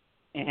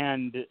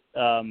 and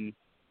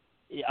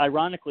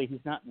ironically, he's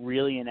not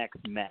really an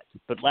ex-Met,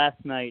 but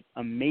last night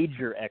a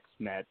major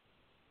ex-Met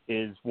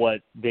is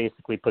what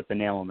basically put the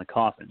nail in the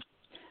coffin.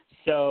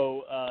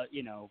 So,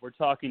 we're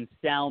talking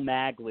Sal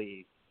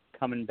Magley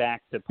coming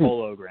back to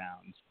Polo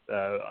Grounds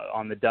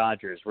on the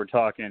Dodgers. We're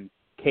talking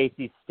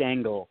Casey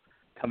Stengel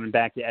coming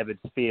back to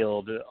Ebbets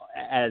Field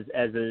as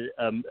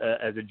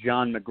a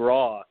John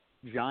McGraw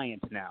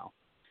Giant now.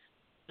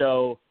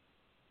 So,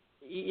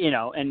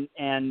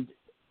 and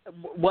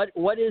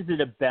what is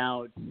it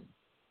about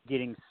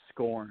getting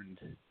scorned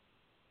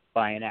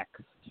by an ex?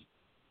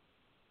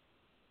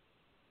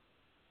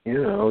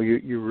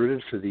 You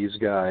rooted for these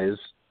guys.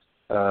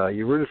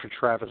 You rooted for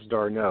Travis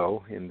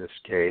d'Arnaud in this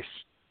case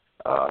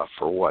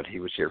for what? He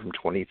was here from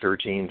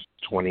 2013 to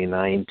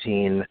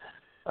 2019.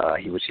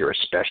 He was here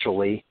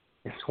especially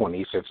in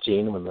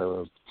 2015 when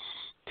the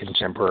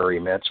contemporary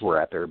Mets were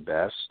at their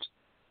best.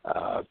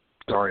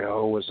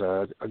 d'Arnaud was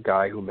a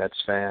guy who Mets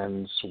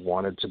fans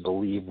wanted to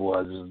believe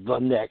was the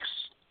next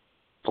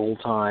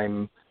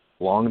full-time,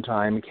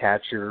 long-time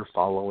catcher,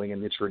 following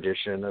in the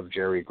tradition of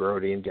Jerry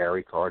Grody and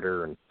Gary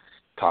Carter and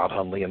Todd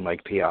Hundley and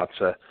Mike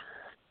Piazza,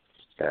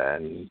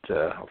 and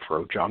I'll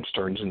throw John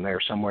Stearns in there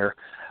somewhere.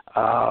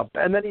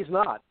 And then he's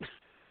not.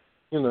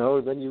 And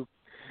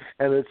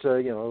it's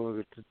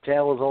the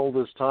tale as old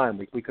as time.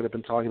 We could have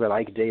been talking about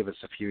Ike Davis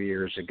a few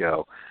years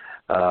ago.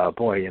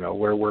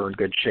 We're in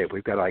good shape.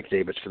 We've got Ike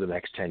Davis for the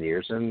next 10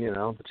 years, and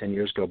the 10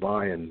 years go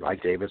by, and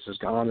Ike Davis is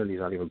gone, and he's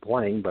not even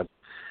playing. But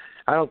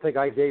I don't think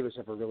Ike Davis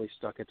ever really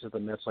stuck it to the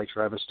Mets like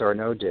Travis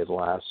d'Arnaud did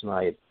last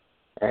night.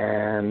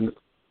 And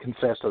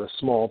confess that a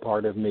small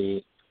part of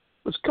me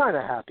was kind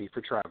of happy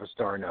for Travis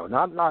d'Arnaud,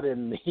 not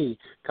in the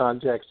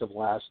context of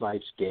last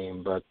night's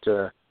game, but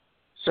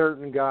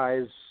certain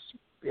guys,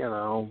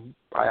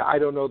 I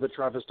don't know that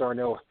Travis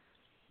d'Arnaud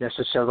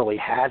necessarily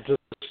had to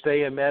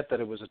stay a Met, that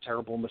it was a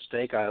terrible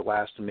mistake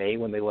last May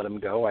when they let him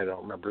go. I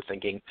don't remember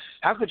thinking,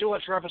 how could you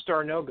let Travis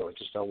d'Arnaud go? It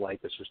just felt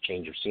like this was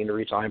change of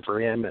scenery time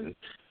for him and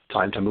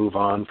time to move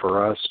on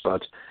for us.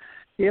 But,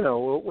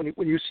 when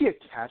you see a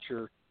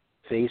catcher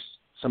face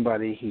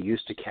somebody he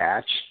used to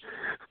catch,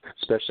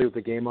 especially with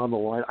the game on the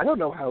line. I don't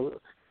know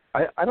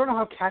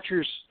how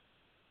catchers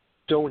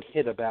don't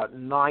hit about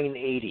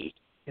 980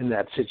 in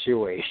that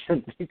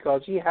situation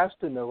because he has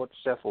to know what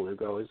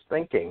Cephalugo is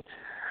thinking.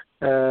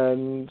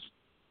 And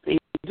he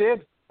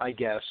did, I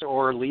guess,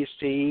 or at least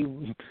he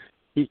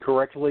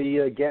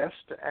correctly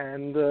guessed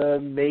and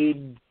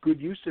made good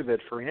use of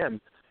it for him.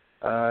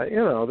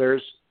 There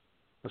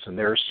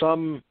are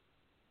some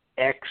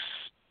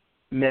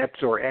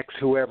ex-Mets or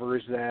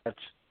ex-whoever's that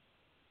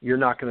you're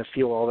not going to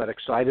feel all that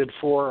excited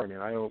for. I mean,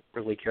 I don't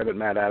really care that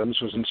Matt Adams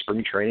was in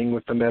spring training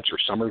with the Mets or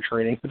summer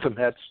training with the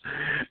Mets,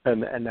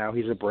 and now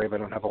he's a Brave. I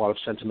don't have a lot of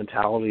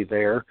sentimentality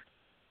there.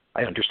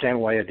 I understand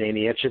why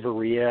Adeiny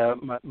Echeverria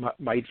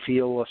might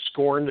feel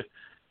scorned,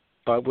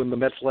 but when the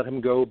Mets let him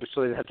go,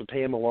 so they had to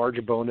pay him a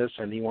large bonus,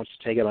 and he wants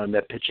to take it on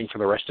Met pitching for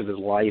the rest of his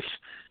life.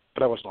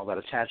 But I wasn't all that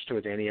attached to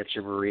Adeiny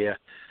Echeverria.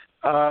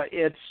 I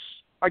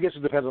guess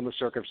it depends on the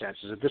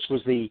circumstances. If this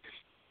was the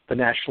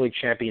National League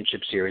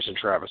Championship Series and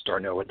Travis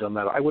d'Arnaud had done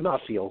that, I would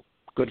not feel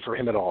good for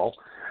him at all.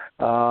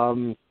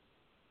 Sometimes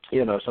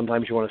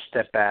you want to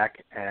step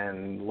back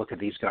and look at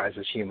these guys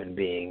as human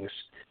beings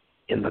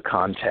in the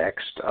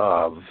context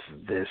of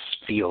this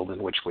field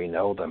in which we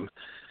know them.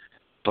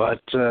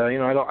 But,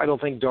 I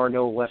don't think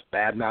d'Arnaud left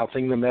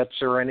bad-mouthing the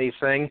Mets or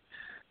anything,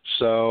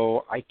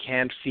 so I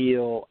can't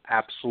feel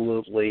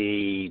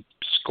absolutely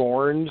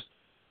scorned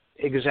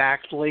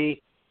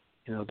exactly.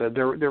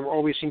 There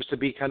always seems to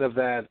be kind of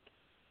that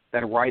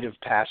rite of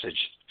passage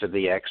for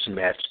the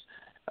ex-Met.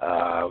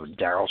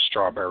 Darryl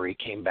Strawberry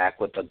came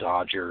back with the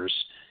Dodgers,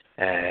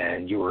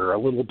 and you were a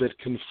little bit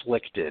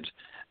conflicted.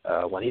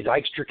 Lenny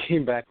Dykstra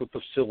came back with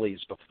the Phillies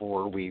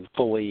before we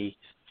fully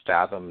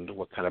fathomed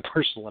what kind of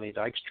person Lenny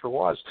Dykstra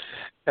was.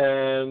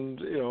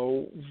 And,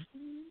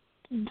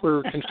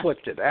 we're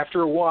conflicted.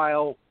 After a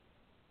while,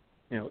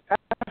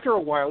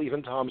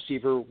 even Tom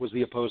Seaver was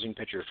the opposing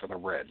pitcher for the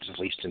Reds, at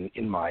least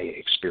in my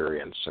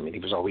experience. I mean, he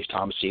was always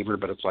Tom Seaver,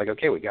 but it's like,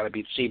 okay, we got to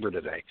beat Seaver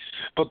today.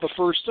 But the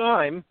first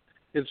time,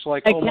 it's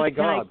like, oh my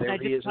God, there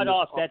he is.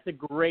 That's a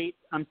great.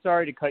 I'm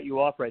sorry to cut you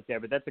off right there,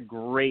 but that's a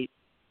great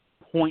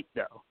point,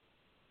 though,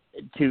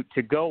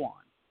 to go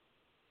on.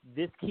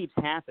 This keeps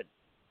happening.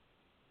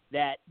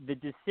 That the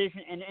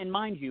decision, and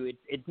mind you,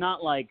 it's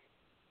not like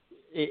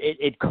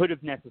it could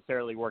have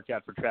necessarily worked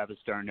out for Travis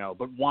d'Arnaud,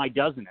 but why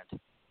doesn't it?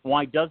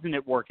 Why doesn't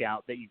it work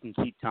out that you can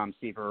keep Tom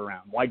Seaver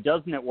around? Why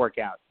doesn't it work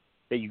out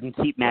that you can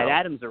keep Matt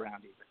Adams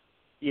around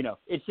even?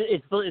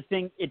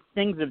 It's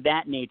things of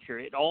that nature.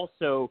 It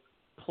also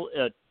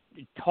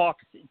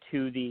talks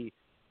to the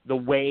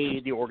way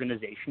the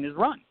organization is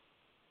run.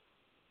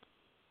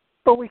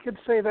 But we could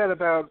say that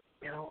about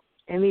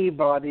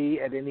anybody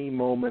at any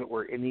moment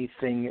where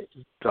anything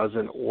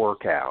doesn't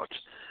work out.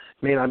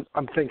 I mean,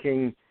 I'm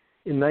thinking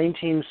in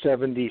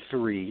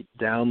 1973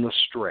 down the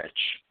stretch,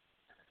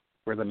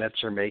 where the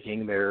Mets are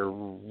making their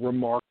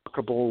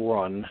remarkable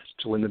run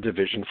to win the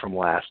division from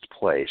last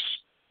place.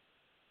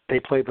 They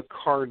play the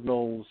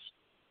Cardinals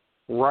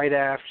right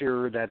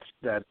after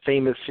that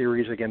famous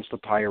series against the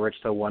Pirates,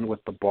 the one with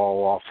the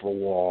ball off the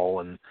wall,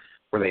 and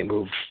where they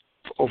move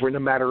over in a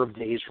matter of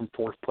days from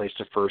fourth place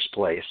to first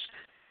place.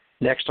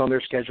 Next on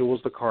their schedule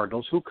was the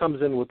Cardinals. Who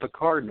comes in with the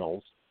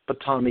Cardinals but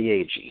Tommy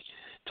Agee?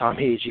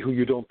 Tommy Agee, who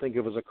you don't think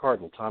of as a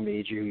Cardinal.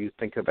 Tommy Agee, who you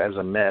think of as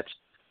a Met.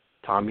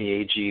 Tommy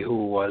Agee,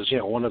 who was,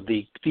 one of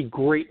the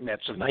great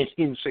Mets of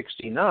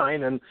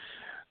 1969 and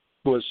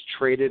was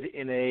traded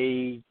in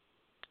a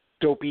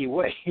dopey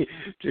way,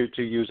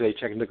 to use a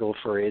technical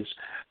phrase,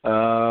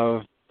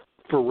 for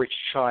Rich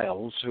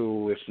Childs,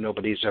 who, if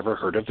nobody's ever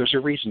heard of, there's a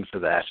reason for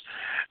that.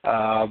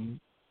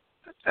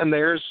 And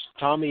there's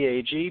Tommy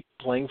Agee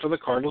playing for the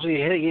Cardinals. He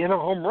hit a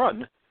home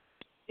run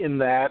in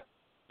that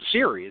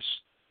series,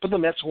 but the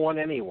Mets won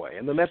anyway,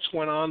 and the Mets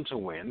went on to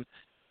win.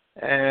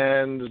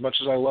 And as much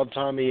as I love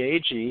Tommy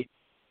Agee,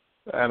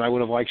 and I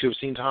would have liked to have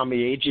seen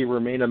Tommy Agee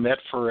remain a Met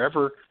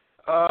forever,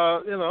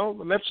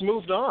 the Mets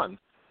moved on.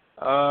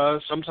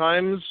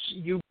 Sometimes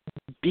you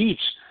beat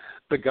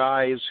the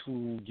guys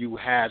who you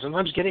had.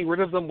 Sometimes getting rid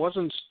of them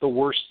wasn't the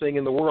worst thing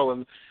in the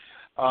world.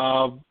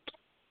 And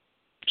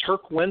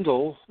Turk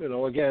Wendell,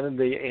 again,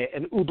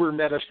 an uber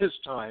Met of his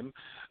time,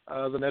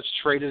 the Mets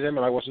traded him,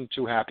 and I wasn't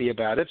too happy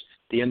about it.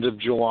 The end of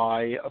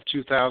July of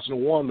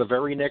 2001, the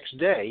very next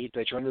day,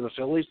 they turned to the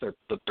Phillies.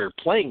 They're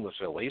playing the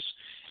Phillies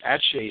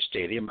at Shea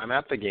Stadium. I'm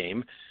at the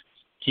game.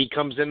 He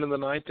comes in the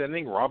ninth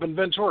inning. Robin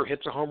Ventura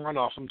hits a home run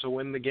off him to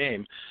win the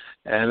game.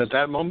 And at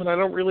that moment, I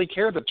don't really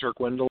care that Turk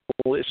Wendell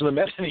isn't a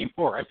Met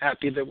anymore. I'm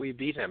happy that we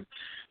beat him.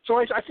 So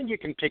I think you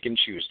can pick and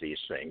choose these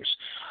things.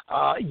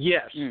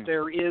 Yes,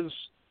 there is.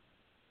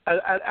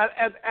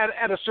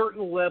 At a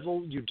certain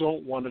level, you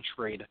don't want to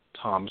trade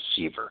Tom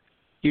Seaver.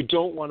 You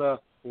don't want to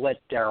let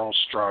Darryl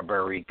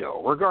Strawberry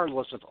go,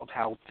 regardless of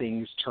how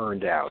things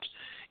turned out.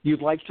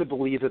 You'd like to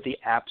believe that the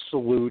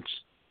absolute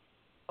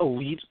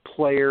elite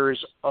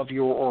players of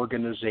your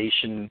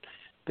organization,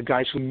 the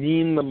guys who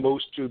mean the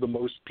most to the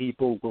most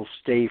people, will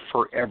stay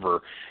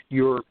forever.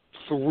 You're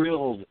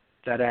thrilled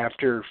that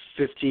after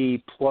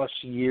 50-plus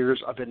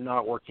years of it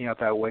not working out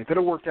that way, that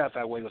it worked out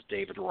that way with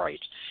David Wright.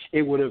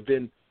 It would have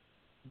been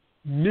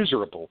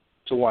miserable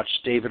to watch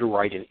David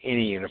Wright in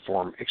any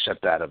uniform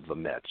except that of the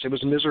Mets. It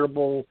was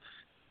miserable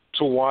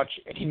to watch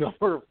any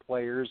number of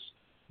players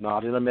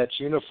not in a Mets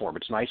uniform.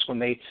 It's nice when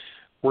they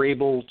were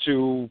able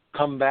to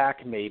come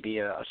back maybe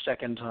a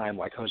second time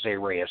like Jose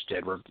Reyes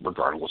did,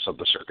 regardless of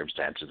the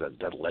circumstances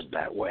that led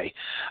that way.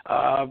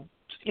 I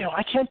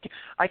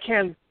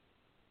can't,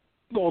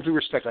 with all due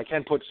respect, I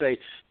can't say,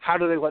 how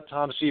do they let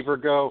Tom Seaver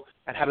go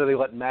and how do they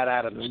let Matt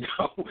Adams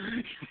go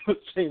in the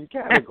same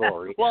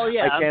category? Well,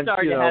 yeah, I'm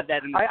sorry to have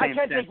that in the same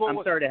sense.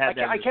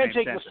 I can't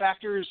take the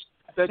factors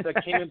that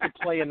came into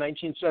play in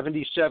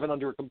 1977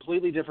 under a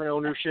completely different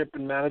ownership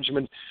and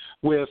management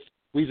with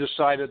we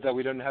decided that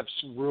we didn't have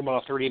room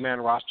on a 30-man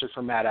roster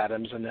for Matt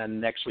Adams, and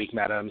then next week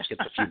Matt Adams gets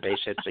a few base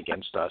hits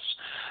against us.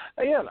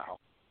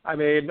 I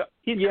mean,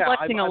 he's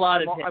collecting a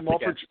lot of hits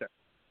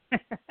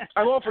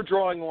I'm all for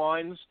drawing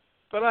lines,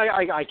 but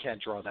I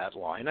can't draw that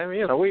line. I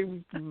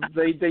mean,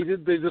 they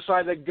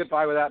decided they could get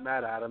by without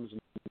Matt Adams,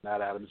 and Matt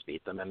Adams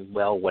beat them. And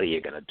well, what are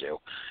you going to do?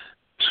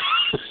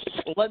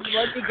 Well,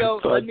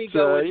 let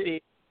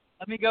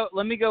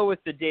me go with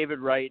the David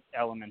Wright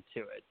element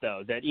to it,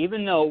 though. That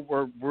even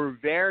though we're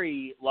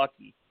very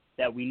lucky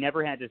that we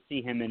never had to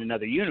see him in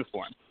another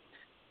uniform,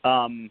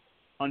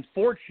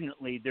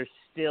 unfortunately, there's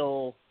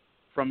still,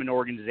 from an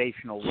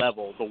organizational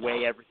level, the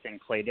way everything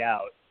played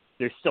out,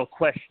 there's still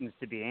questions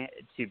to be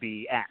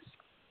asked.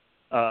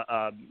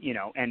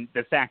 And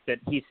the fact that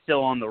he's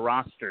still on the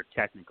roster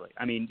technically.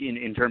 I mean,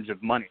 in terms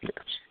of money,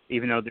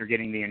 even though they're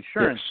getting the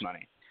insurance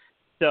money.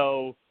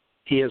 So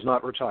he is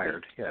not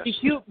retired. Yes.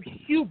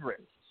 Hubris.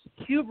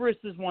 Hubris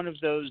is one of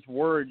those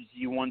words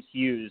you once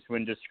used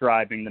when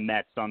describing the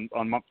Mets on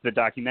the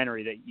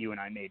documentary that you and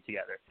I made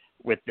together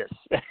with this.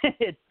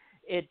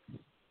 It's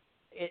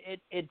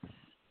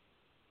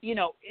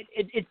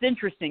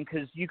interesting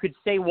because you could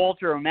say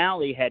Walter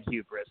O'Malley had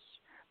hubris,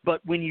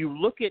 but when you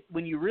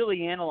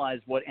really analyze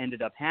what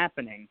ended up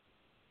happening,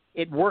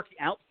 it worked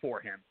out for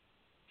him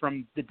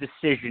from the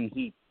decision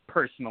he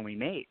personally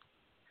made.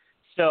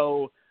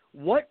 So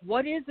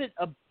what is it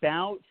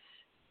about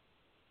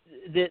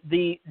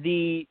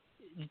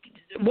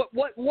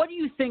what do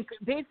you think,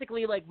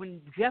 basically, like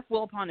when Jeff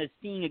Wilpon is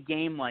seeing a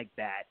game like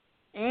that,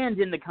 and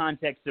in the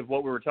context of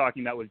what we were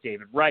talking about with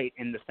David Wright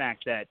and the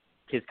fact that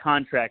his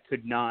contract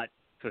could not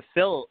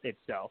fulfill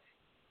itself,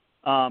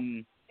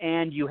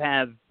 and you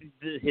have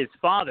his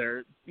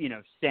father,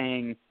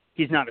 saying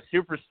he's not a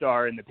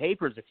superstar in the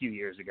papers a few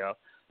years ago.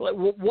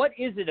 What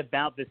is it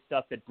about this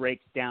stuff that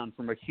breaks down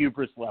from a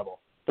hubris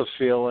level? The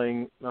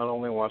feeling, not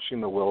only watching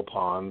the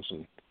Wilpons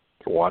and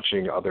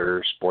watching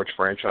other sports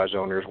franchise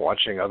owners,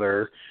 watching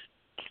other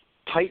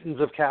titans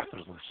of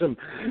capitalism,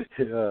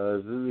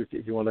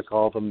 if you want to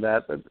call them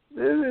that.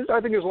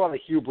 I think there's a lot of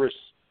hubris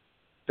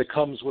that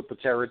comes with the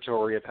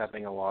territory of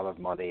having a lot of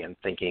money and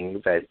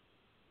thinking that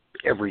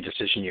every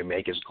decision you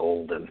make is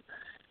golden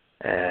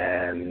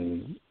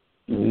and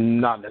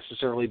not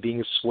necessarily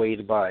being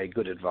swayed by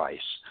good advice.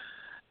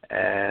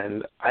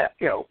 And,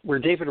 where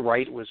David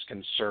Wright was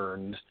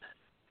concerned,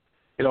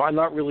 I'm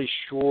not really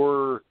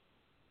sure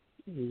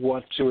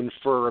what to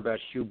infer about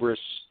hubris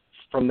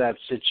from that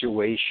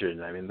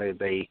situation. I mean,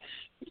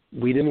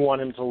 we didn't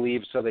want him to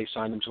leave, so they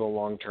signed him to a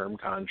long-term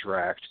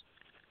contract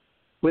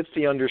with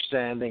the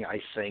understanding, I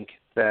think,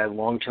 that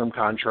long-term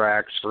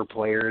contracts for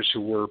players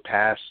who were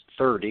past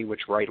 30,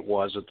 which Wright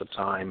was at the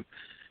time,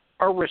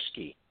 are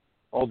risky.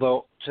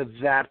 Although to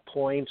that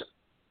point,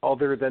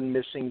 other than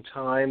missing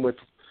time with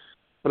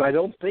what I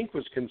don't think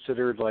was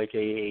considered like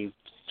a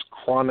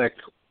chronic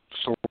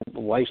sort of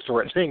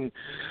life-threatening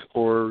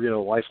or,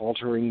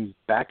 life-altering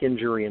back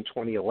injury in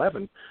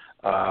 2011,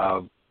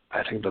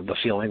 I think that the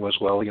feeling was,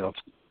 well, it's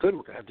good,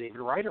 we're going to have David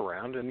Wright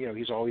around, and,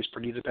 he's always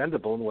pretty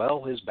dependable, and,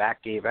 well, his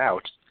back gave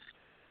out.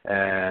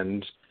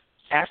 And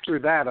after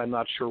that, I'm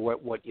not sure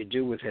what you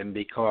do with him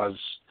because,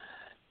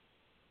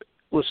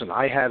 listen,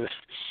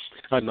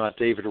 I'm not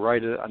David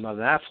Wright, I'm not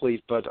an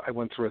athlete, but I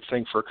went through a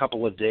thing for a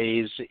couple of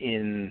days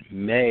in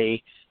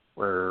May,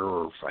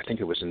 or I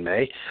think it was in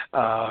May,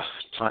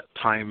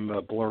 time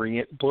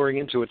blurring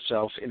into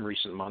itself in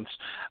recent months,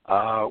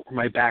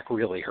 my back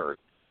really hurt.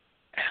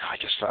 And I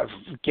just,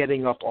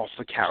 getting up off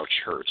the couch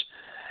hurt.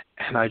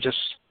 And I just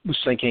was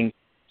thinking,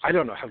 I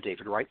don't know how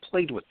David Wright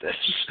played with this.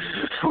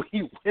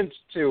 He went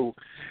to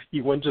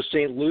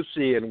St.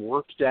 Lucie and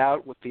worked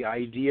out with the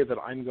idea that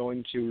I'm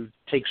going to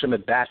take some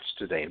at-bats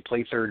today and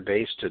play third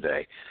base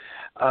today.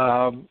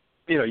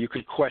 You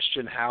could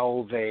question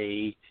how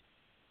they,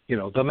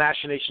 the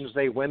machinations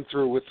they went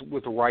through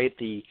with Wright,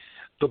 the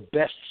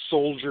best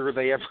soldier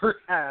they ever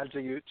had,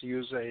 to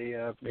use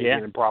maybe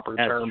an improper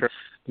term, true.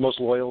 The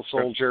most loyal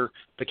soldier,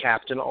 the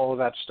captain, all of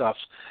that stuff,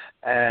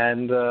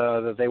 and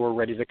that they were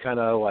ready to kind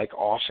of like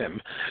off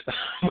him,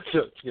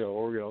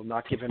 or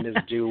not give him his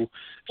due,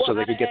 so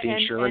they could get the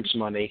insurance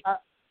money.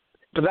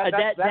 But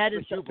that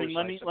is something.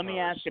 Let me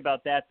ask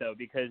about that though,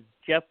 because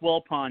Jeff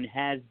Wilpon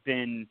has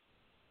been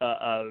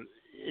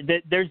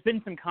there's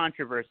been some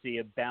controversy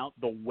about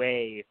the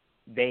way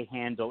they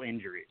handle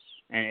injuries,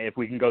 and if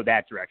we can go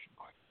that direction.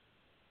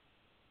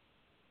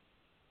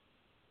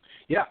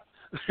 Yeah,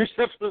 there's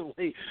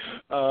definitely,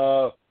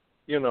 and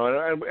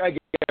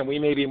again, we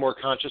may be more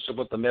conscious of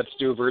what the Mets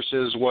do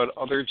versus what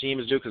other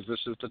teams do because this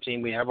is the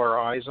team we have our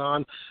eyes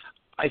on.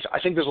 I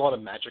think there's a lot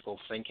of magical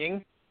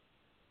thinking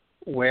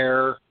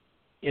where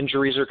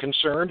injuries are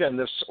concerned, and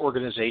this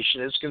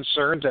organization is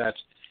concerned that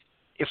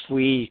if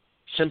we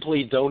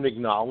simply don't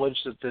acknowledge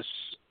that this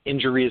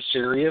injury is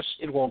serious,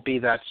 it won't be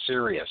that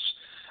serious.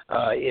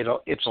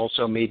 It's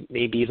also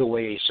maybe the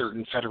way a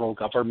certain federal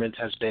government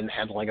has been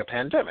handling a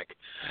pandemic,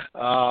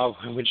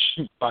 which,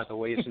 by the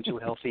way, isn't too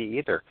healthy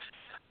either.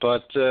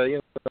 But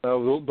the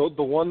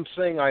one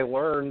thing I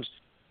learned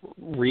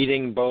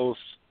reading both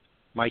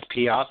Mike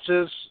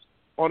Piazza's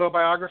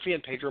autobiography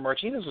and Pedro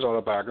Martinez's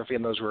autobiography,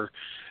 and those were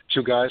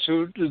two guys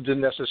who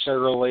didn't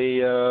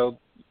necessarily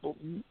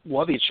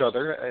love each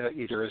other,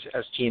 either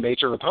as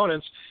teammates or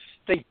opponents.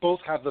 They both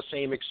have the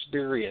same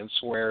experience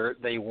where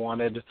they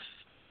wanted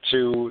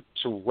to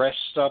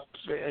rest up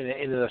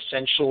in an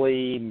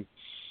essentially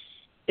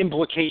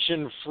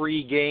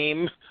implication-free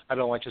game. I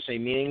don't like to say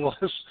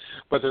meaningless,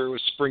 whether it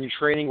was spring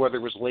training, whether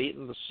it was late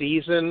in the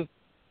season.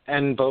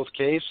 And in both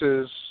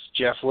cases,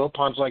 Jeff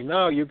Wilpon's like,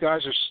 no, you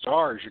guys are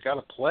stars. You got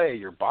to play.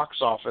 Your box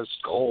office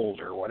gold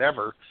or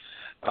whatever.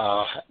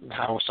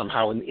 How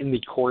somehow in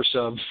the course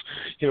of,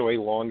 a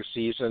long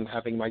season,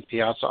 having Mike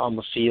Piazza on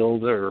the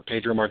field or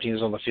Pedro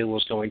Martinez on the field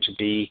was going to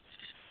be,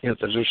 the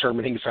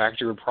determining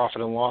factor of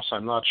profit and loss.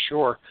 I'm not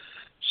sure.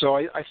 So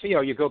I think,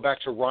 you go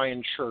back to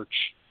Ryan Church,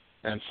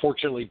 and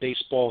fortunately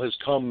baseball has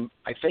come,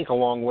 I think, a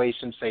long way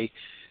since they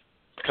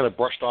kind of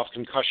brushed off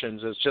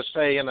concussions. It's just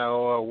say,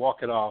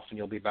 walk it off and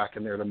you'll be back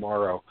in there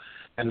tomorrow,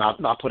 and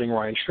not putting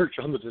Ryan Church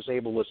on the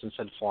disabled list,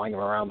 instead flying him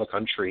around the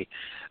country,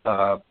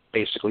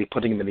 basically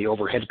putting him in the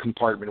overhead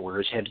compartment where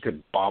his head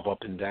could bob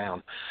up and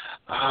down.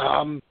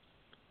 I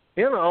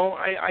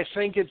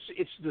think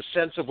it's the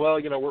sense of,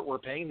 we're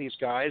paying these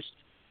guys.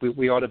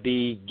 We ought to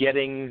be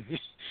getting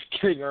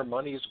our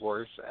money's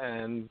worth,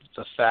 and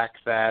the fact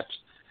that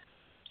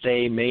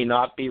they may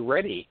not be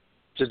ready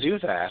to do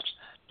that.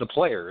 The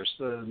players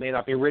may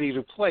not be ready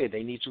to play.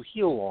 They need to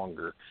heal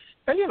longer.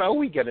 And,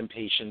 we get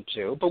impatient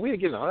too. But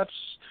that's,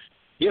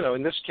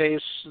 in this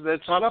case,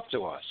 that's not up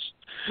to us.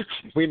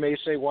 We may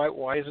say,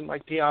 why isn't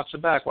Mike Piazza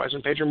back? Why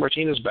isn't Pedro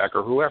Martinez back,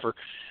 or whoever?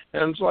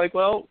 And it's like,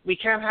 well, we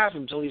can't have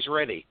him until he's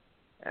ready.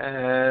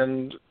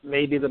 And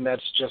maybe the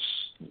Mets just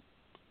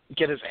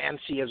get as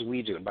antsy as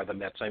we do. And by the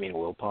Mets, I mean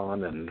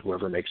Wilpon and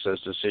whoever makes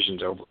those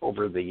decisions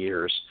over the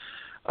years.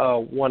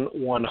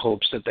 One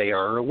hopes that they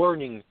are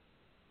learning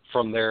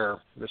from their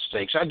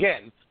mistakes.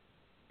 Again,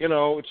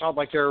 it's not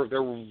like they're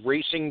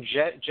racing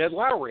Jed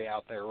Lowry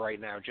out there right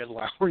now. Jed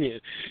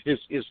Lowry is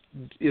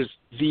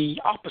the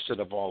opposite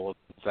of all of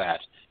that.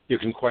 You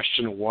can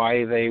question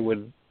why they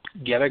would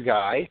get a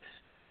guy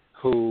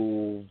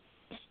who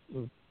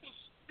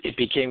it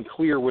became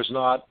clear was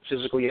not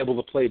physically able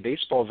to play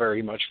baseball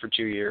very much for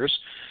 2 years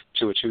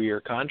to a 2-year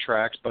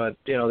contract, but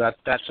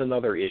that's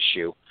another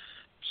issue.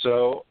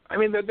 So I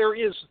mean, there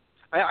is.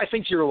 I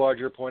think to your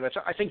larger point,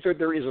 I think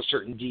there is a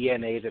certain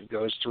DNA that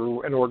goes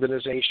through an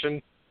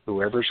organization,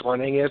 whoever's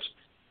running it,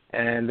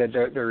 and that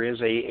there is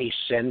a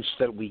sense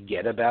that we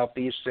get about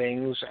these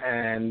things,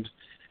 and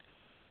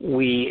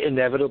we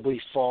inevitably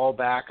fall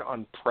back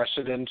on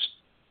precedent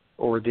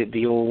or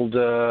the old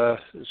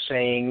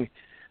saying,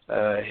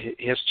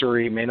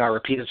 history may not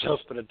repeat itself,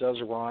 but it does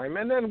rhyme,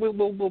 and then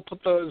we'll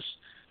put those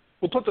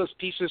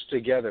pieces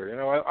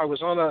together. I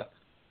was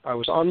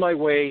on my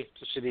way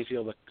to Citi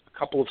Field a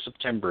couple of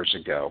Septembers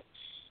ago.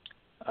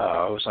 It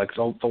was like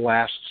the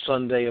last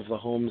Sunday of the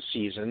home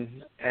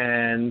season,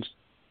 and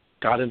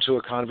got into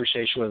a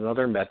conversation with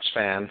another Mets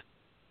fan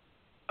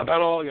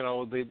about all the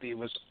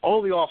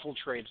awful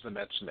trades the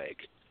Mets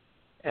make,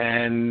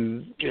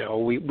 and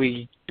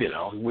we hit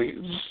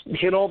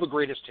all the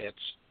greatest hits,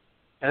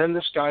 and then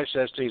this guy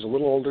says to me, he's a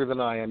little older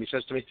than I am, he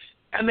says to me,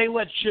 and they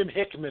let Jim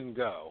Hickman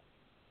go.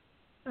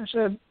 I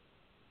said,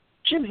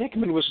 Jim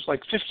Hickman was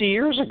like 50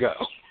 years ago.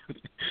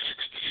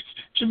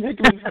 Jim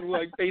Hickman had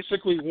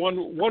basically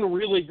one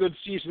really good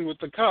season with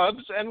the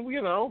Cubs, and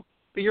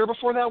the year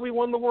before that we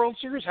won the World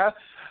Series.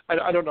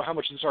 I don't know how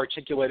much this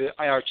articulated.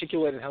 I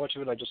articulated how much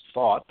of it I just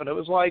thought, but it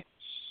was like,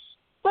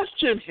 let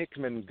Jim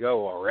Hickman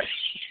go already.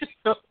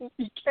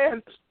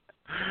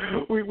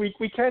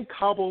 We can't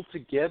cobble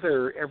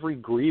together every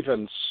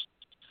grievance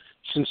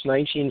since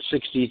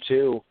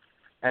 1962.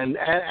 And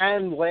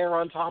layer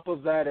on top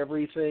of that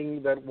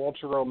everything that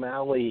Walter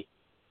O'Malley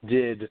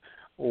did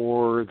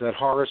or that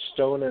Horace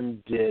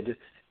Stoneham did,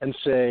 and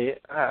say,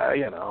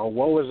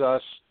 woe is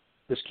us.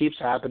 This keeps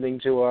happening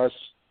to us.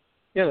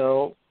 We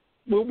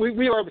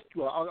are.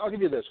 I'll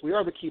give you this. We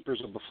are the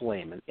keepers of the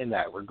flame in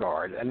that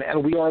regard,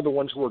 and we are the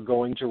ones who are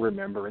going to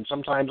remember. And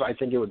sometimes I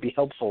think it would be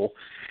helpful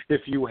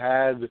if you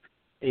had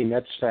a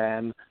Mets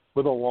fan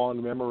with a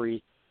long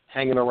memory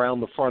hanging around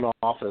the front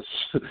office,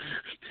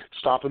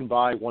 stopping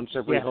by once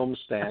every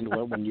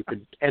homestand when you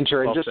could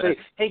enter and just say,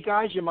 hey,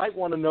 guys, you might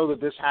want to know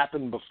that this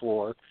happened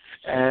before.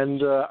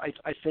 And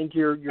I think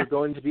you're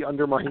going to be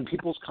undermining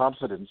people's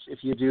confidence if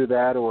you do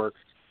that, or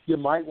you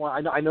might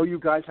want – I know you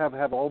guys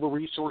have all the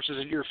resources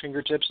at your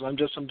fingertips, and I'm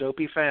just some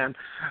dopey fan,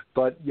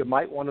 but you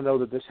might want to know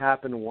that this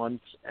happened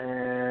once,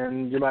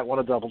 and you might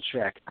want to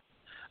double-check.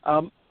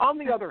 On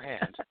the other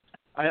hand,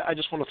 I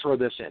just want to throw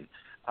this in.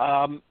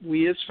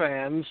 We as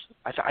fans,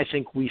 I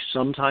think we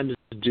sometimes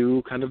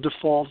do kind of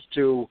default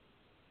to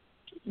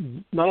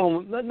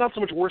not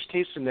so much worst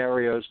case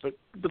scenarios, but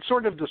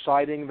sort of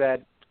deciding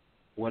that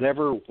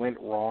whatever went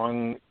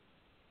wrong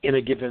in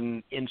a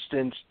given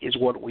instance is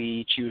what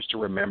we choose to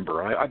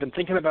remember. I've been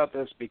thinking about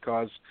this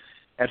because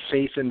at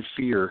Faith and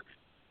Fear,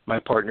 my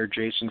partner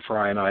Jason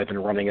Fry and I have been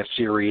running a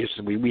series.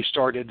 We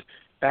started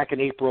back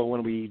in April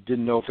when we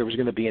didn't know if there was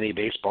going to be any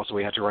baseball, so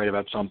we had to write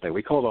about something.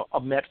 We call it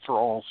a Met for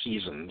all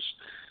seasons.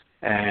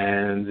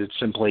 And it's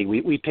simply,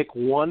 we pick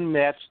one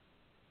Met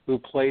who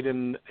played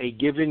in a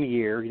given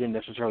year. He didn't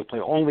necessarily play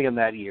only in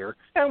that year.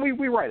 And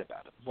we write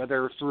about it,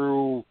 whether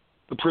through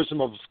the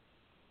prism of,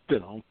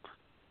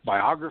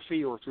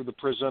 biography or through the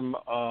prism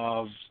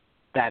of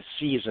that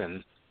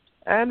season.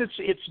 And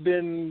it's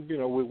been,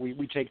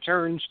 we take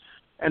turns,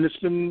 and it's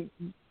been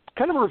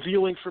kind of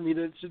revealing for me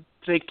to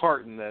take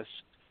part in this,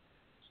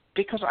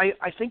 because I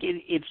think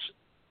it's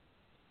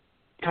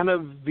kind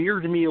of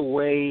veered me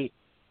away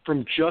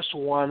from just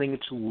wanting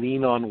to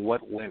lean on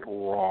what went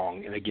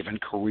wrong in a given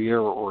career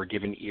or a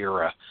given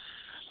era.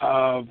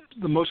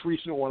 The most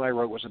recent one I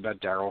wrote was about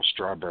Darryl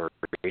Strawberry,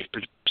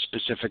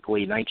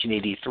 specifically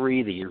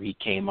 1983, the year he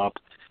came up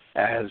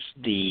as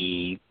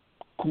in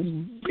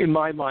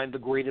my mind, the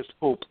greatest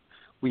hope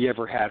we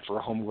ever had for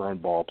a homegrown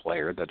ball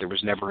player, that there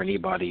was never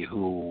anybody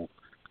who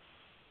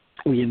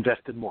we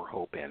invested more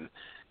hope in.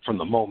 From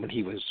the moment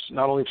he was,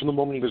 not only from the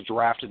moment he was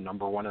drafted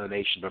number one in the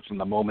nation, but from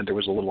the moment there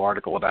was a little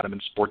article about him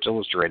in Sports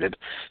Illustrated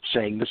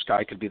saying this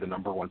guy could be the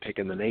number one pick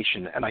in the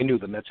nation. And I knew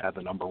the Mets had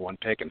the number one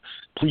pick, and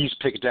please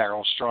pick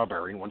Darryl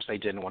Strawberry. And once they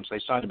did, and once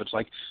they signed him, it's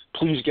like,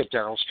 please get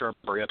Darryl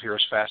Strawberry up here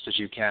as fast as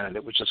you can. And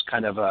it was just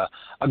kind of a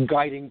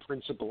guiding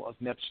principle of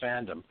Mets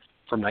fandom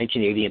from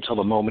 1980 until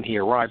the moment he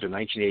arrived in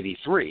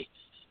 1983.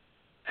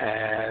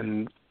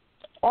 And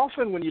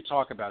often when you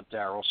talk about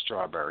Darryl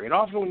Strawberry, and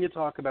often when you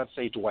talk about,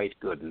 say, Dwight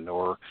Gooden,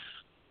 or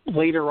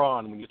later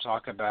on when you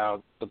talk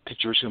about the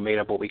pitchers who made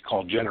up what we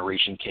call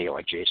Generation K,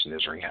 like Jason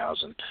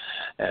Isringhausen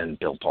and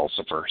Bill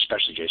Pulsifer,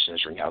 especially Jason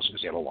Isringhausen because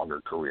he had a longer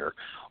career,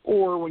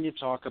 or when you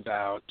talk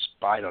about,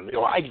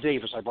 Ike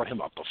Davis, I brought him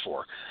up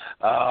before,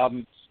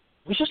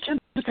 we just tend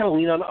to kind of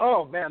lean on,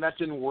 oh, man, that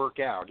didn't work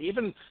out.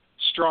 Even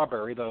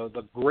Strawberry,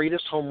 the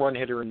greatest home run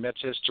hitter in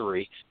Mets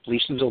history, at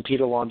least until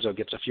Pete Alonso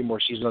gets a few more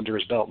seasons under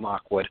his belt,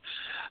 knockwood,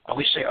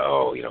 we say,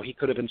 he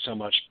could have been so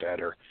much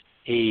better.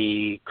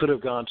 He could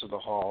have gone to the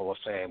Hall of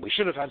Fame. We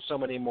should have had so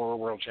many more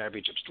world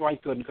championships.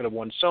 Dwight Gooden could have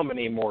won so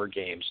many more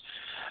games.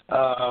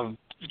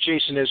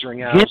 Jason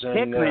Isringhausen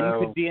Jim Hickman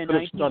could be a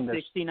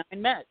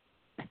 1969 Met.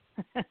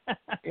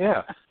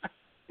 Yeah.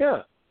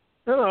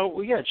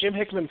 Jim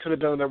Hickman could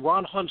have done that.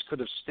 Ron Hunt could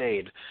have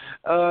stayed.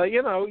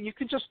 You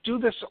could just do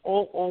this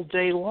all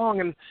day long.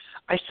 And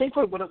I think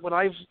what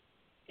I've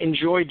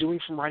enjoyed doing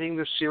from writing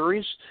this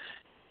series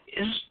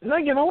is,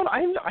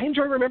 I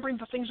enjoy remembering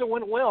the things that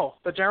went well.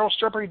 That Darryl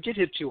Strawberry did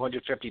hit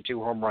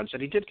 252 home runs,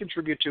 and he did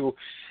contribute to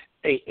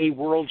a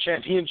world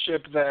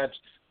championship that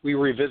we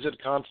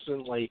revisit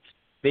constantly,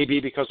 maybe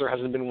because there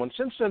hasn't been one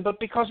since then, but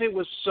because it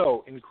was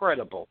so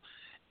incredible.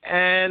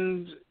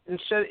 And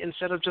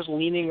instead of just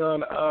leaning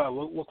on,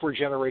 look where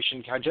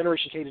Generation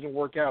K didn't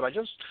work out,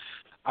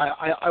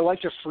 I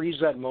like to freeze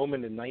that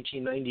moment in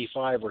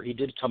 1995 where he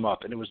did come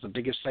up, and it was the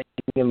biggest thing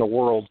in the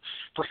world,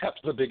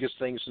 perhaps the biggest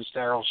thing since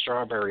Darryl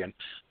Strawberry. And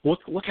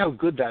look how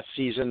good that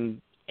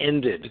season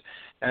ended,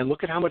 and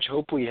look at how much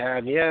hope we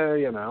had.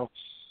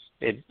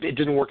 It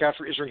didn't work out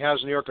for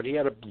Isringhausen, New York, but he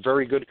had a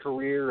very good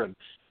career, and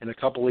in a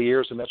couple of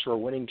years the Mets were a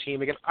winning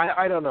team again.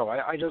 I don't know.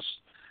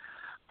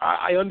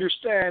 I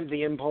understand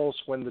the impulse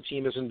when the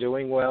team isn't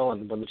doing well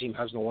and when the team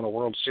hasn't won a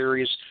World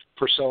Series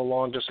for so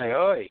long to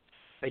say,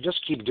 they just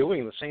keep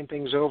doing the same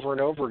things over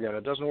and over again.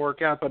 It doesn't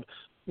work out. But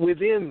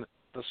within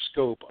the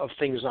scope of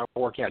things not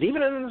working out,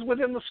 even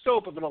within the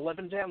scope of an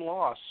 11-10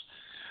 loss,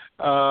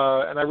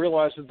 and I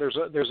realize that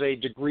there's a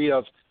degree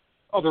of,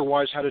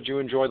 otherwise how did you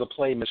enjoy the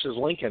play, Mrs.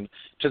 Lincoln,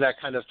 to that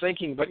kind of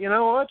thinking. But you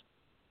know what?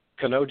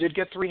 Cano did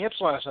get 3 hits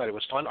last night. It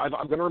was fun. I'm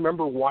going to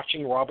remember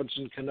watching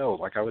Robinson Cano,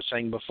 like I was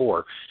saying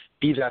before,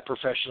 be that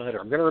professional hitter.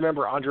 I'm going to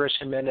remember Andres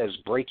Jimenez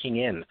breaking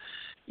in.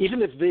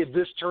 Even if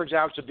this turns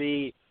out to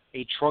be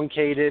a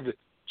truncated,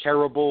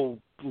 terrible,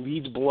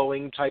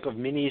 lead-blowing type of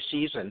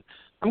mini-season,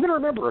 I'm going to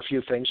remember a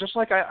few things, just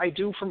like I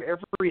do from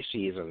every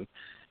season.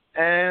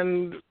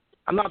 And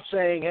I'm not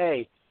saying,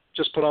 hey,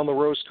 just put on the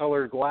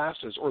rose-colored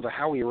glasses or the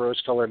Howie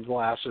rose-colored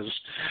glasses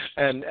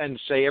and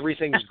say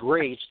everything's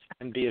great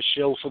and be a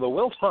shill for the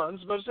Wilpons,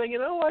 but saying, you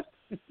know what,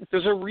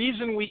 there's a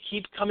reason we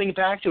keep coming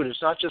back to it.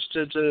 It's not just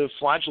to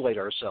flagellate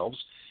ourselves.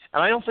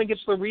 And I don't think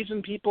it's the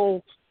reason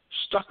people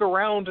stuck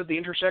around at the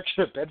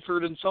intersection of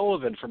Bedford and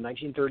Sullivan from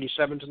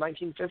 1937 to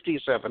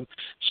 1957,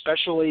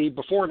 especially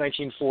before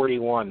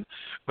 1941,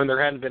 when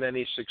there hadn't been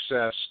any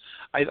success.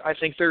 I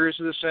think there is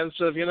the sense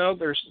of,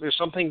 there's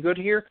something good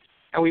here,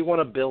 and we want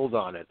to build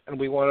on it, and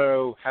we want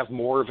to have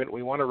more of it.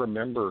 We want to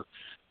remember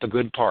the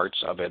good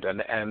parts of it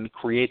and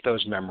create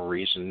those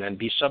memories and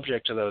be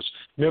subject to those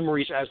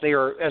memories as they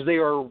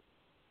are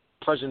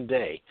present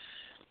day.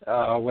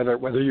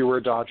 Whether you were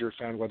a Dodger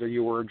fan, whether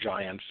you were a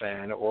Giant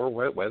fan, or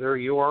whether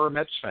you are a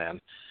Mets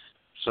fan.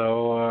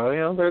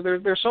 So,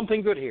 there's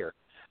something good here.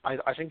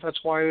 I think that's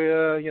why,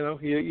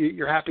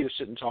 you're happy to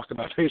sit and talk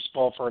about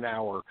baseball for an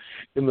hour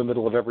in the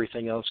middle of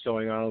everything else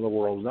going on in the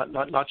world.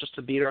 Not just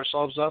to beat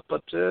ourselves up,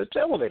 but to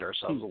elevate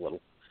ourselves a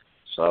little.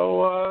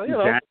 So,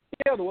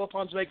 the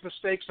Wilpons make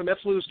mistakes. The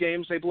Mets lose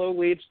games. They blow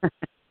leads.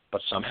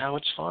 But somehow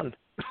it's fun.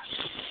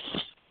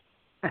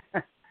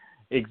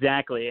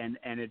 Exactly, and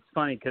it's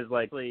funny because,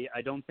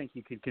 I don't think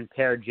you could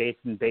compare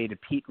Jason Bay to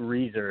Pete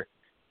Reiser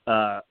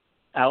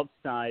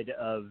outside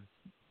of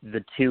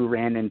the two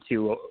ran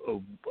into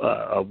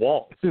a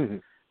wall.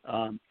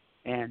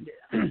 And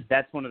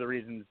that's one of the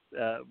reasons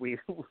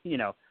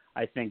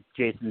I think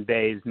Jason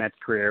Bay's Mets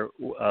career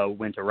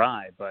went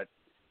awry. But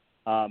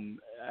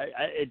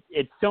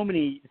it's so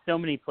many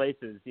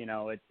places.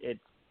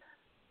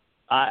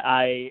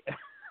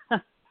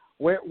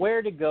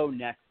 Where to go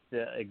next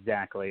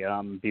exactly?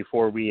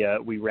 Before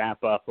we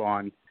wrap up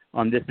on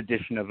this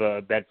edition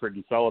of Bedford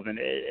and Sullivan,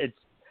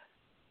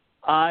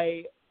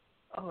 I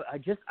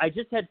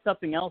just had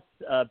something else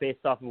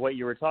based off of what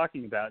you were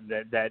talking about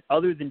that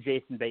other than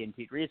Jason Bay and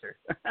Pete Reiser,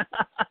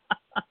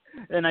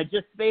 and I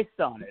just based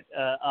on it.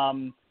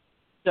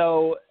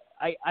 So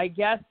I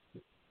guess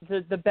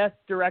the best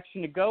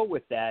direction to go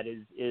with that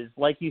is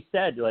like you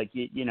said,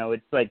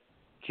 it's like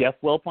Jeff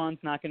Wilpon's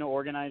not going to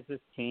organize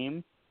this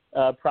team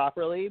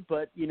properly,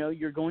 but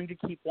you're going to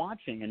keep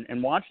watching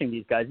and watching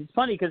these guys. It's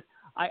funny because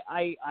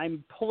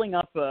I'm pulling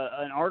up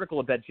an article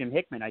about Jim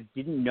Hickman. I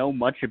didn't know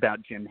much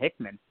about Jim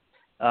Hickman.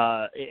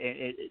 And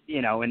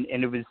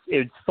it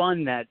was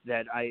fun that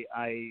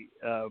I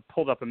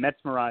pulled up a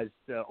Metsmerized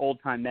old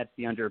time Mets,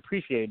 the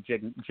underappreciated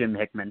Jim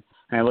Hickman,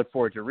 and I look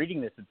forward to reading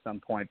this at some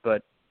point.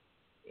 But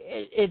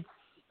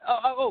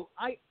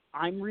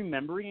I'm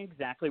remembering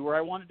exactly where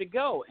I wanted to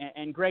go.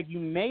 And Greg, you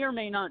may or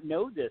may not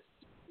know this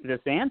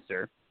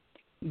answer,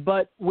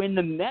 but when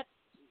the Mets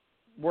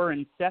were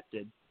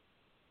incepted,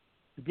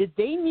 did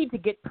they need to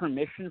get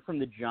permission from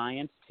the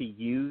Giants to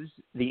use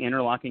the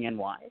interlocking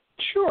NY?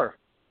 Sure.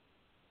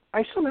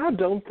 I somehow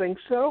don't think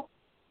so,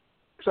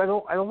 because I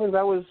don't think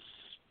that was.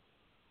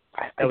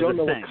 I don't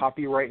know what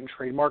copyright and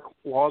trademark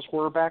laws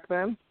were back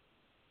then.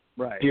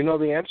 Right. Do you know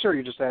the answer, or are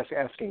you just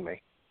asking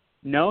me?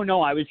 No,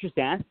 I was just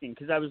asking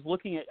because I was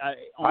looking at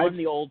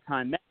the old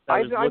time Mets.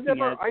 I've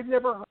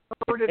never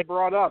heard it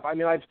brought up. I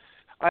mean,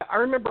 I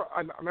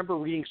remember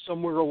reading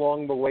somewhere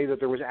along the way that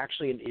there was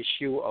actually an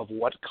issue of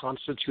what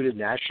constituted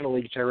National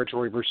League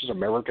territory versus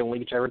American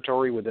League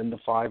territory within the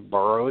 5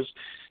 boroughs,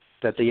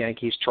 that the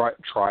Yankees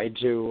tried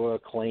to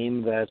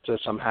claim that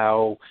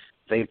somehow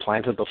they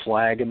planted the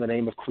flag in the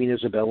name of Queen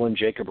Isabella and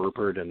Jacob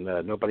Rupert, and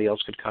nobody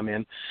else could come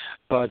in.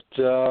 But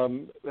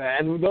and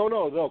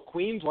no,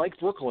 Queens, like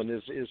Brooklyn,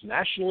 is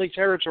National League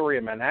territory,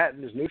 and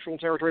Manhattan is neutral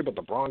territory, but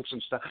the Bronx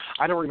and stuff,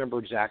 I don't remember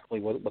exactly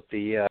what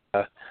the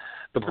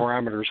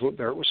parameters were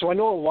there. So I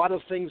know a lot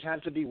of things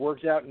had to be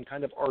worked out in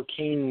kind of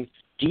arcane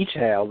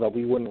detail that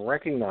we wouldn't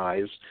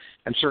recognize,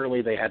 and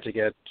certainly they had to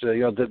get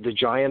the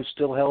Giants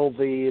still held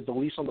the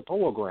lease on the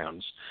Polo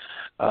Grounds,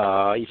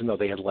 even though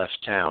they had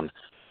left town.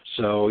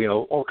 So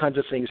all kinds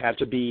of things had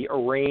to be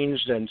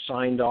arranged and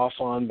signed off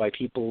on by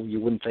people you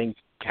wouldn't think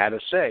had a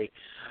say.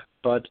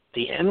 But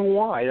the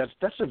NY,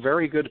 that's a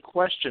very good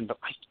question, but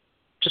I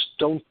just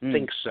don't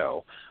think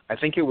so. I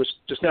think it was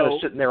just kind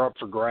of sitting there up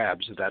for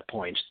grabs at that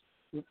point.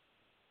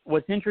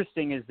 What's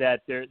interesting is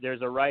that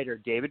there's a writer,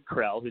 David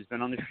Krell, who's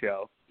been on the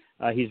show.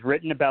 He's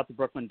written about the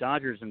Brooklyn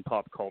Dodgers in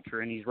pop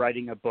culture, and he's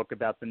writing a book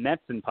about the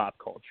Mets in pop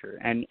culture.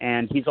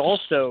 And he's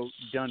also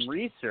done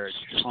research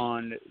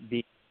on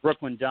the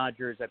Brooklyn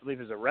Dodgers. I believe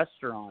it was a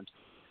restaurant.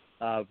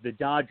 The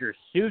Dodgers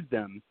sued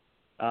them,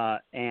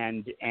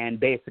 and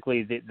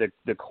basically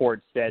the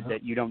court said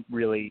that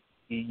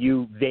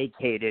you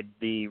vacated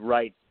the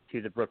rights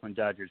to the Brooklyn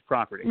Dodgers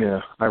property.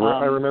 Yeah, I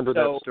remember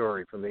that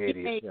story from the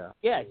 80s.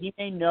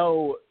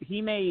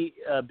 He may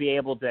be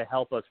able to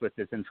help us with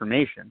this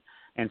information,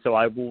 and so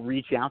I will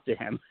reach out to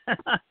him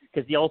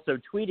because he also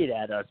tweeted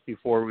at us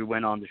before we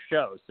went on the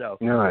show. So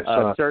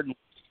certainly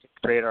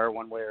radar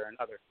one way or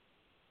another.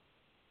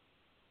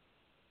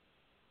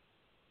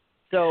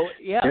 So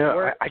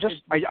I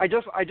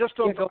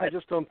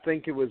just don't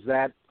think it was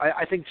that.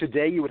 I think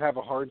today you would have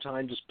a hard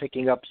time just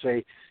picking up,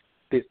 say,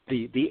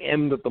 the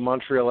M that the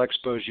Montreal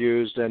Expos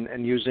used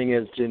and using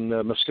it in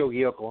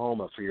Muskogee,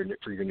 Oklahoma for your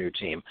new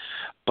team.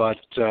 But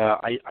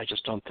I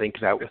just don't think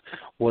that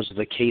was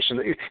the case. And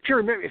if you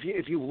remember,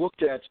 if you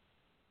looked at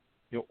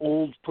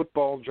old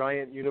football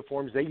Giant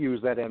uniforms, they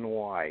use that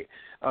NY.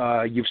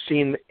 You've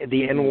seen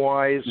the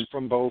NYs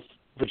from both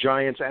the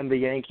Giants and the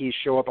Yankees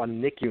show up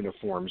on Knick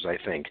uniforms, I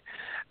think,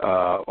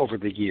 over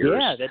the years.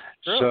 Yeah, that's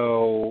true.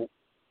 So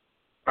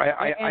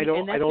I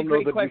don't know that you can. And that's a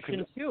great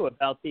question too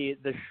about the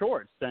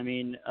shorts. I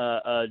mean,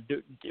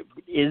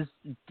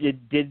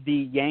 did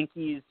the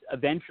Yankees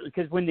eventually?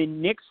 Because when the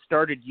Knicks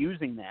started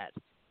using that,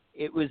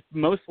 it was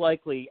most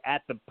likely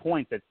at the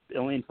point that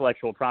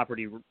intellectual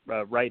property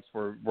rights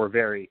were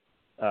very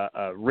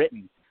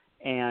written,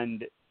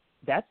 and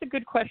that's a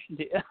good question.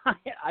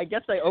 I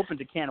guess I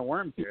opened a can of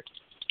worms here.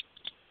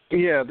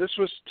 Yeah, this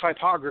was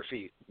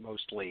typography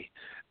mostly.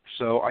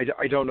 So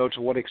I don't know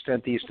to what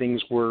extent these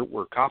things were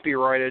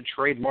copyrighted,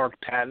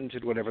 trademarked,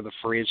 patented, whatever the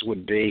phrase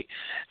would be.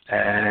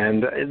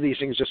 And these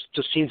things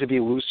just seem to be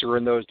looser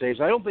in those days.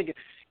 I don't think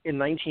in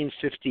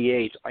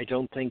 1958, I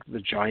don't think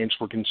the Giants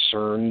were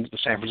concerned, the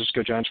San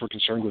Francisco Giants were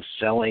concerned with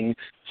selling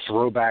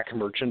throwback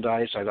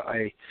merchandise.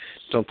 I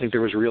don't think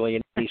there was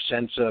really any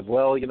sense of,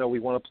 well, we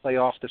want to play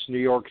off this New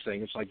York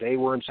thing. It's like they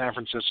were in San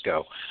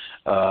Francisco.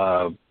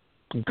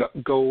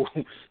 Go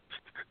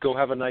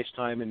have a nice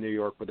time in New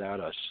York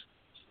without us.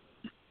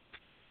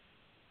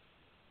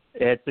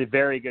 It's a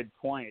very good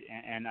point,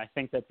 and I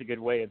think that's a good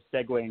way of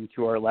segueing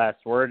to our last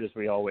word, as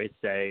we always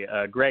say.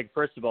 Greg,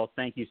 first of all,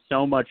 thank you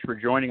so much for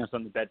joining us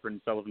on the Bedford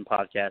Sullivan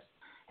podcast.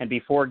 And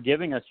before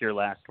giving us your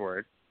last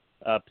word,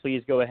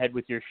 please go ahead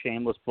with your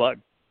shameless plug.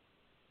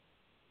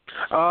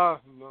 My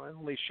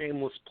only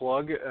shameless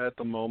plug at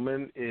the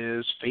moment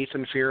is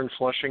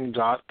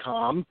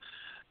faithandfearandflushing.com,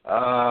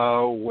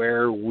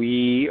 where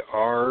we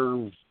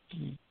are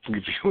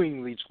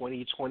reviewing the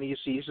 2020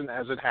 season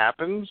as it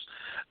happens.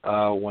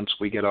 Once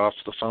we get off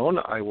the phone,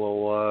 I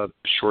will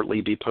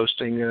shortly be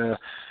posting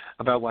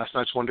about last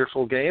night's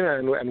wonderful game,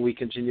 and we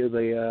continue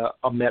the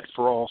A Met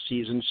for All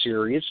season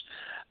series,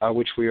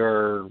 which we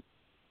are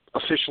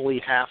officially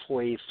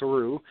halfway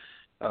through,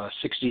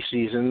 60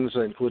 seasons,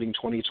 including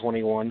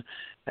 2021.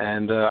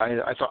 And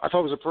I thought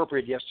it was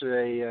appropriate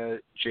yesterday.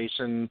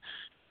 Jason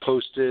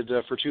posted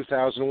for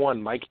 2001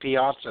 Mike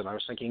Piazza, and I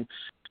was thinking,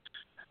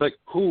 like,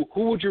 who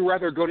would you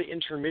rather go to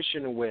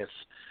intermission with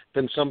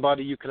than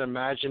somebody you can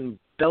imagine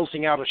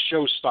belting out a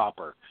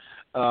showstopper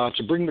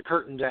to bring the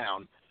curtain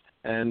down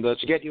and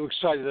to get you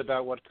excited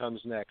about what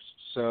comes next?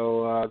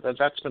 So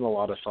that's been a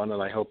lot of fun,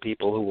 and I hope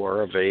people who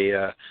are of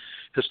a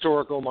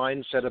historical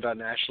mindset about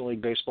National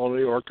League Baseball in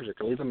New York,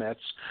 particularly the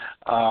Mets,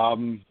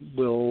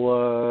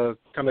 will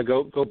kind of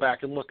go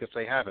back and look if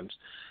they haven't.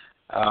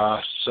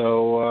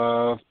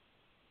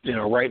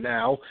 Right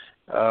now,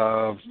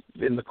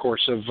 in the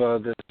course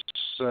of this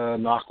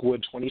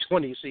Knockwood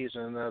 2020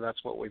 season,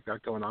 that's what we've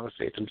got going on with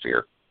Faith and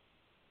Fear.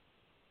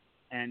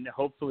 And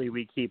hopefully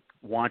we keep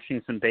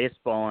watching some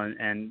baseball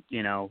and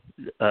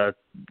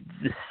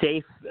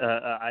safe.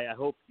 I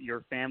hope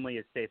your family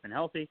is safe and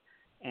healthy,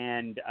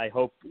 and I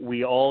hope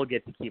we all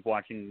get to keep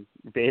watching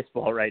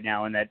baseball right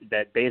now, and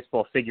that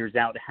baseball figures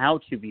out how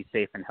to be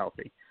safe and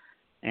healthy.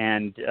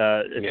 And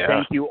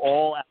thank you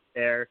all out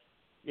there.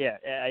 Yeah,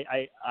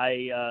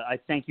 I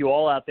thank you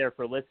all out there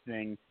for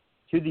listening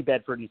to the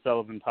Bedford and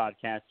Sullivan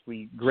podcast.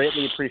 We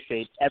greatly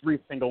appreciate every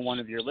single one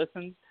of your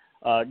listens.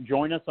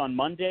 Join us on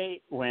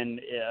Monday when,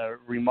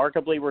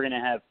 remarkably, we're going to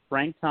have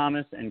Frank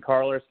Thomas and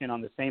Carl Erskine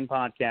on the same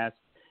podcast.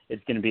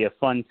 It's going to be a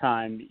fun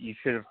time. You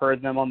should have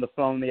heard them on the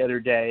phone the other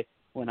day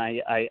when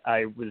I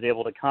was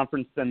able to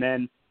conference them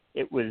in.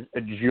 It was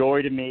a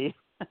joy to me,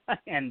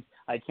 and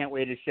I can't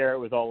wait to share it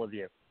with all of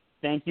you.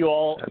 Thank you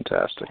all.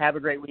 Fantastic. Have a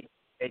great week.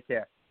 Take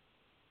care.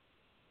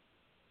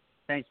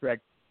 Thanks, Greg.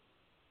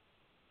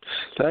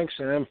 Thanks,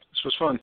 Sam. This was fun.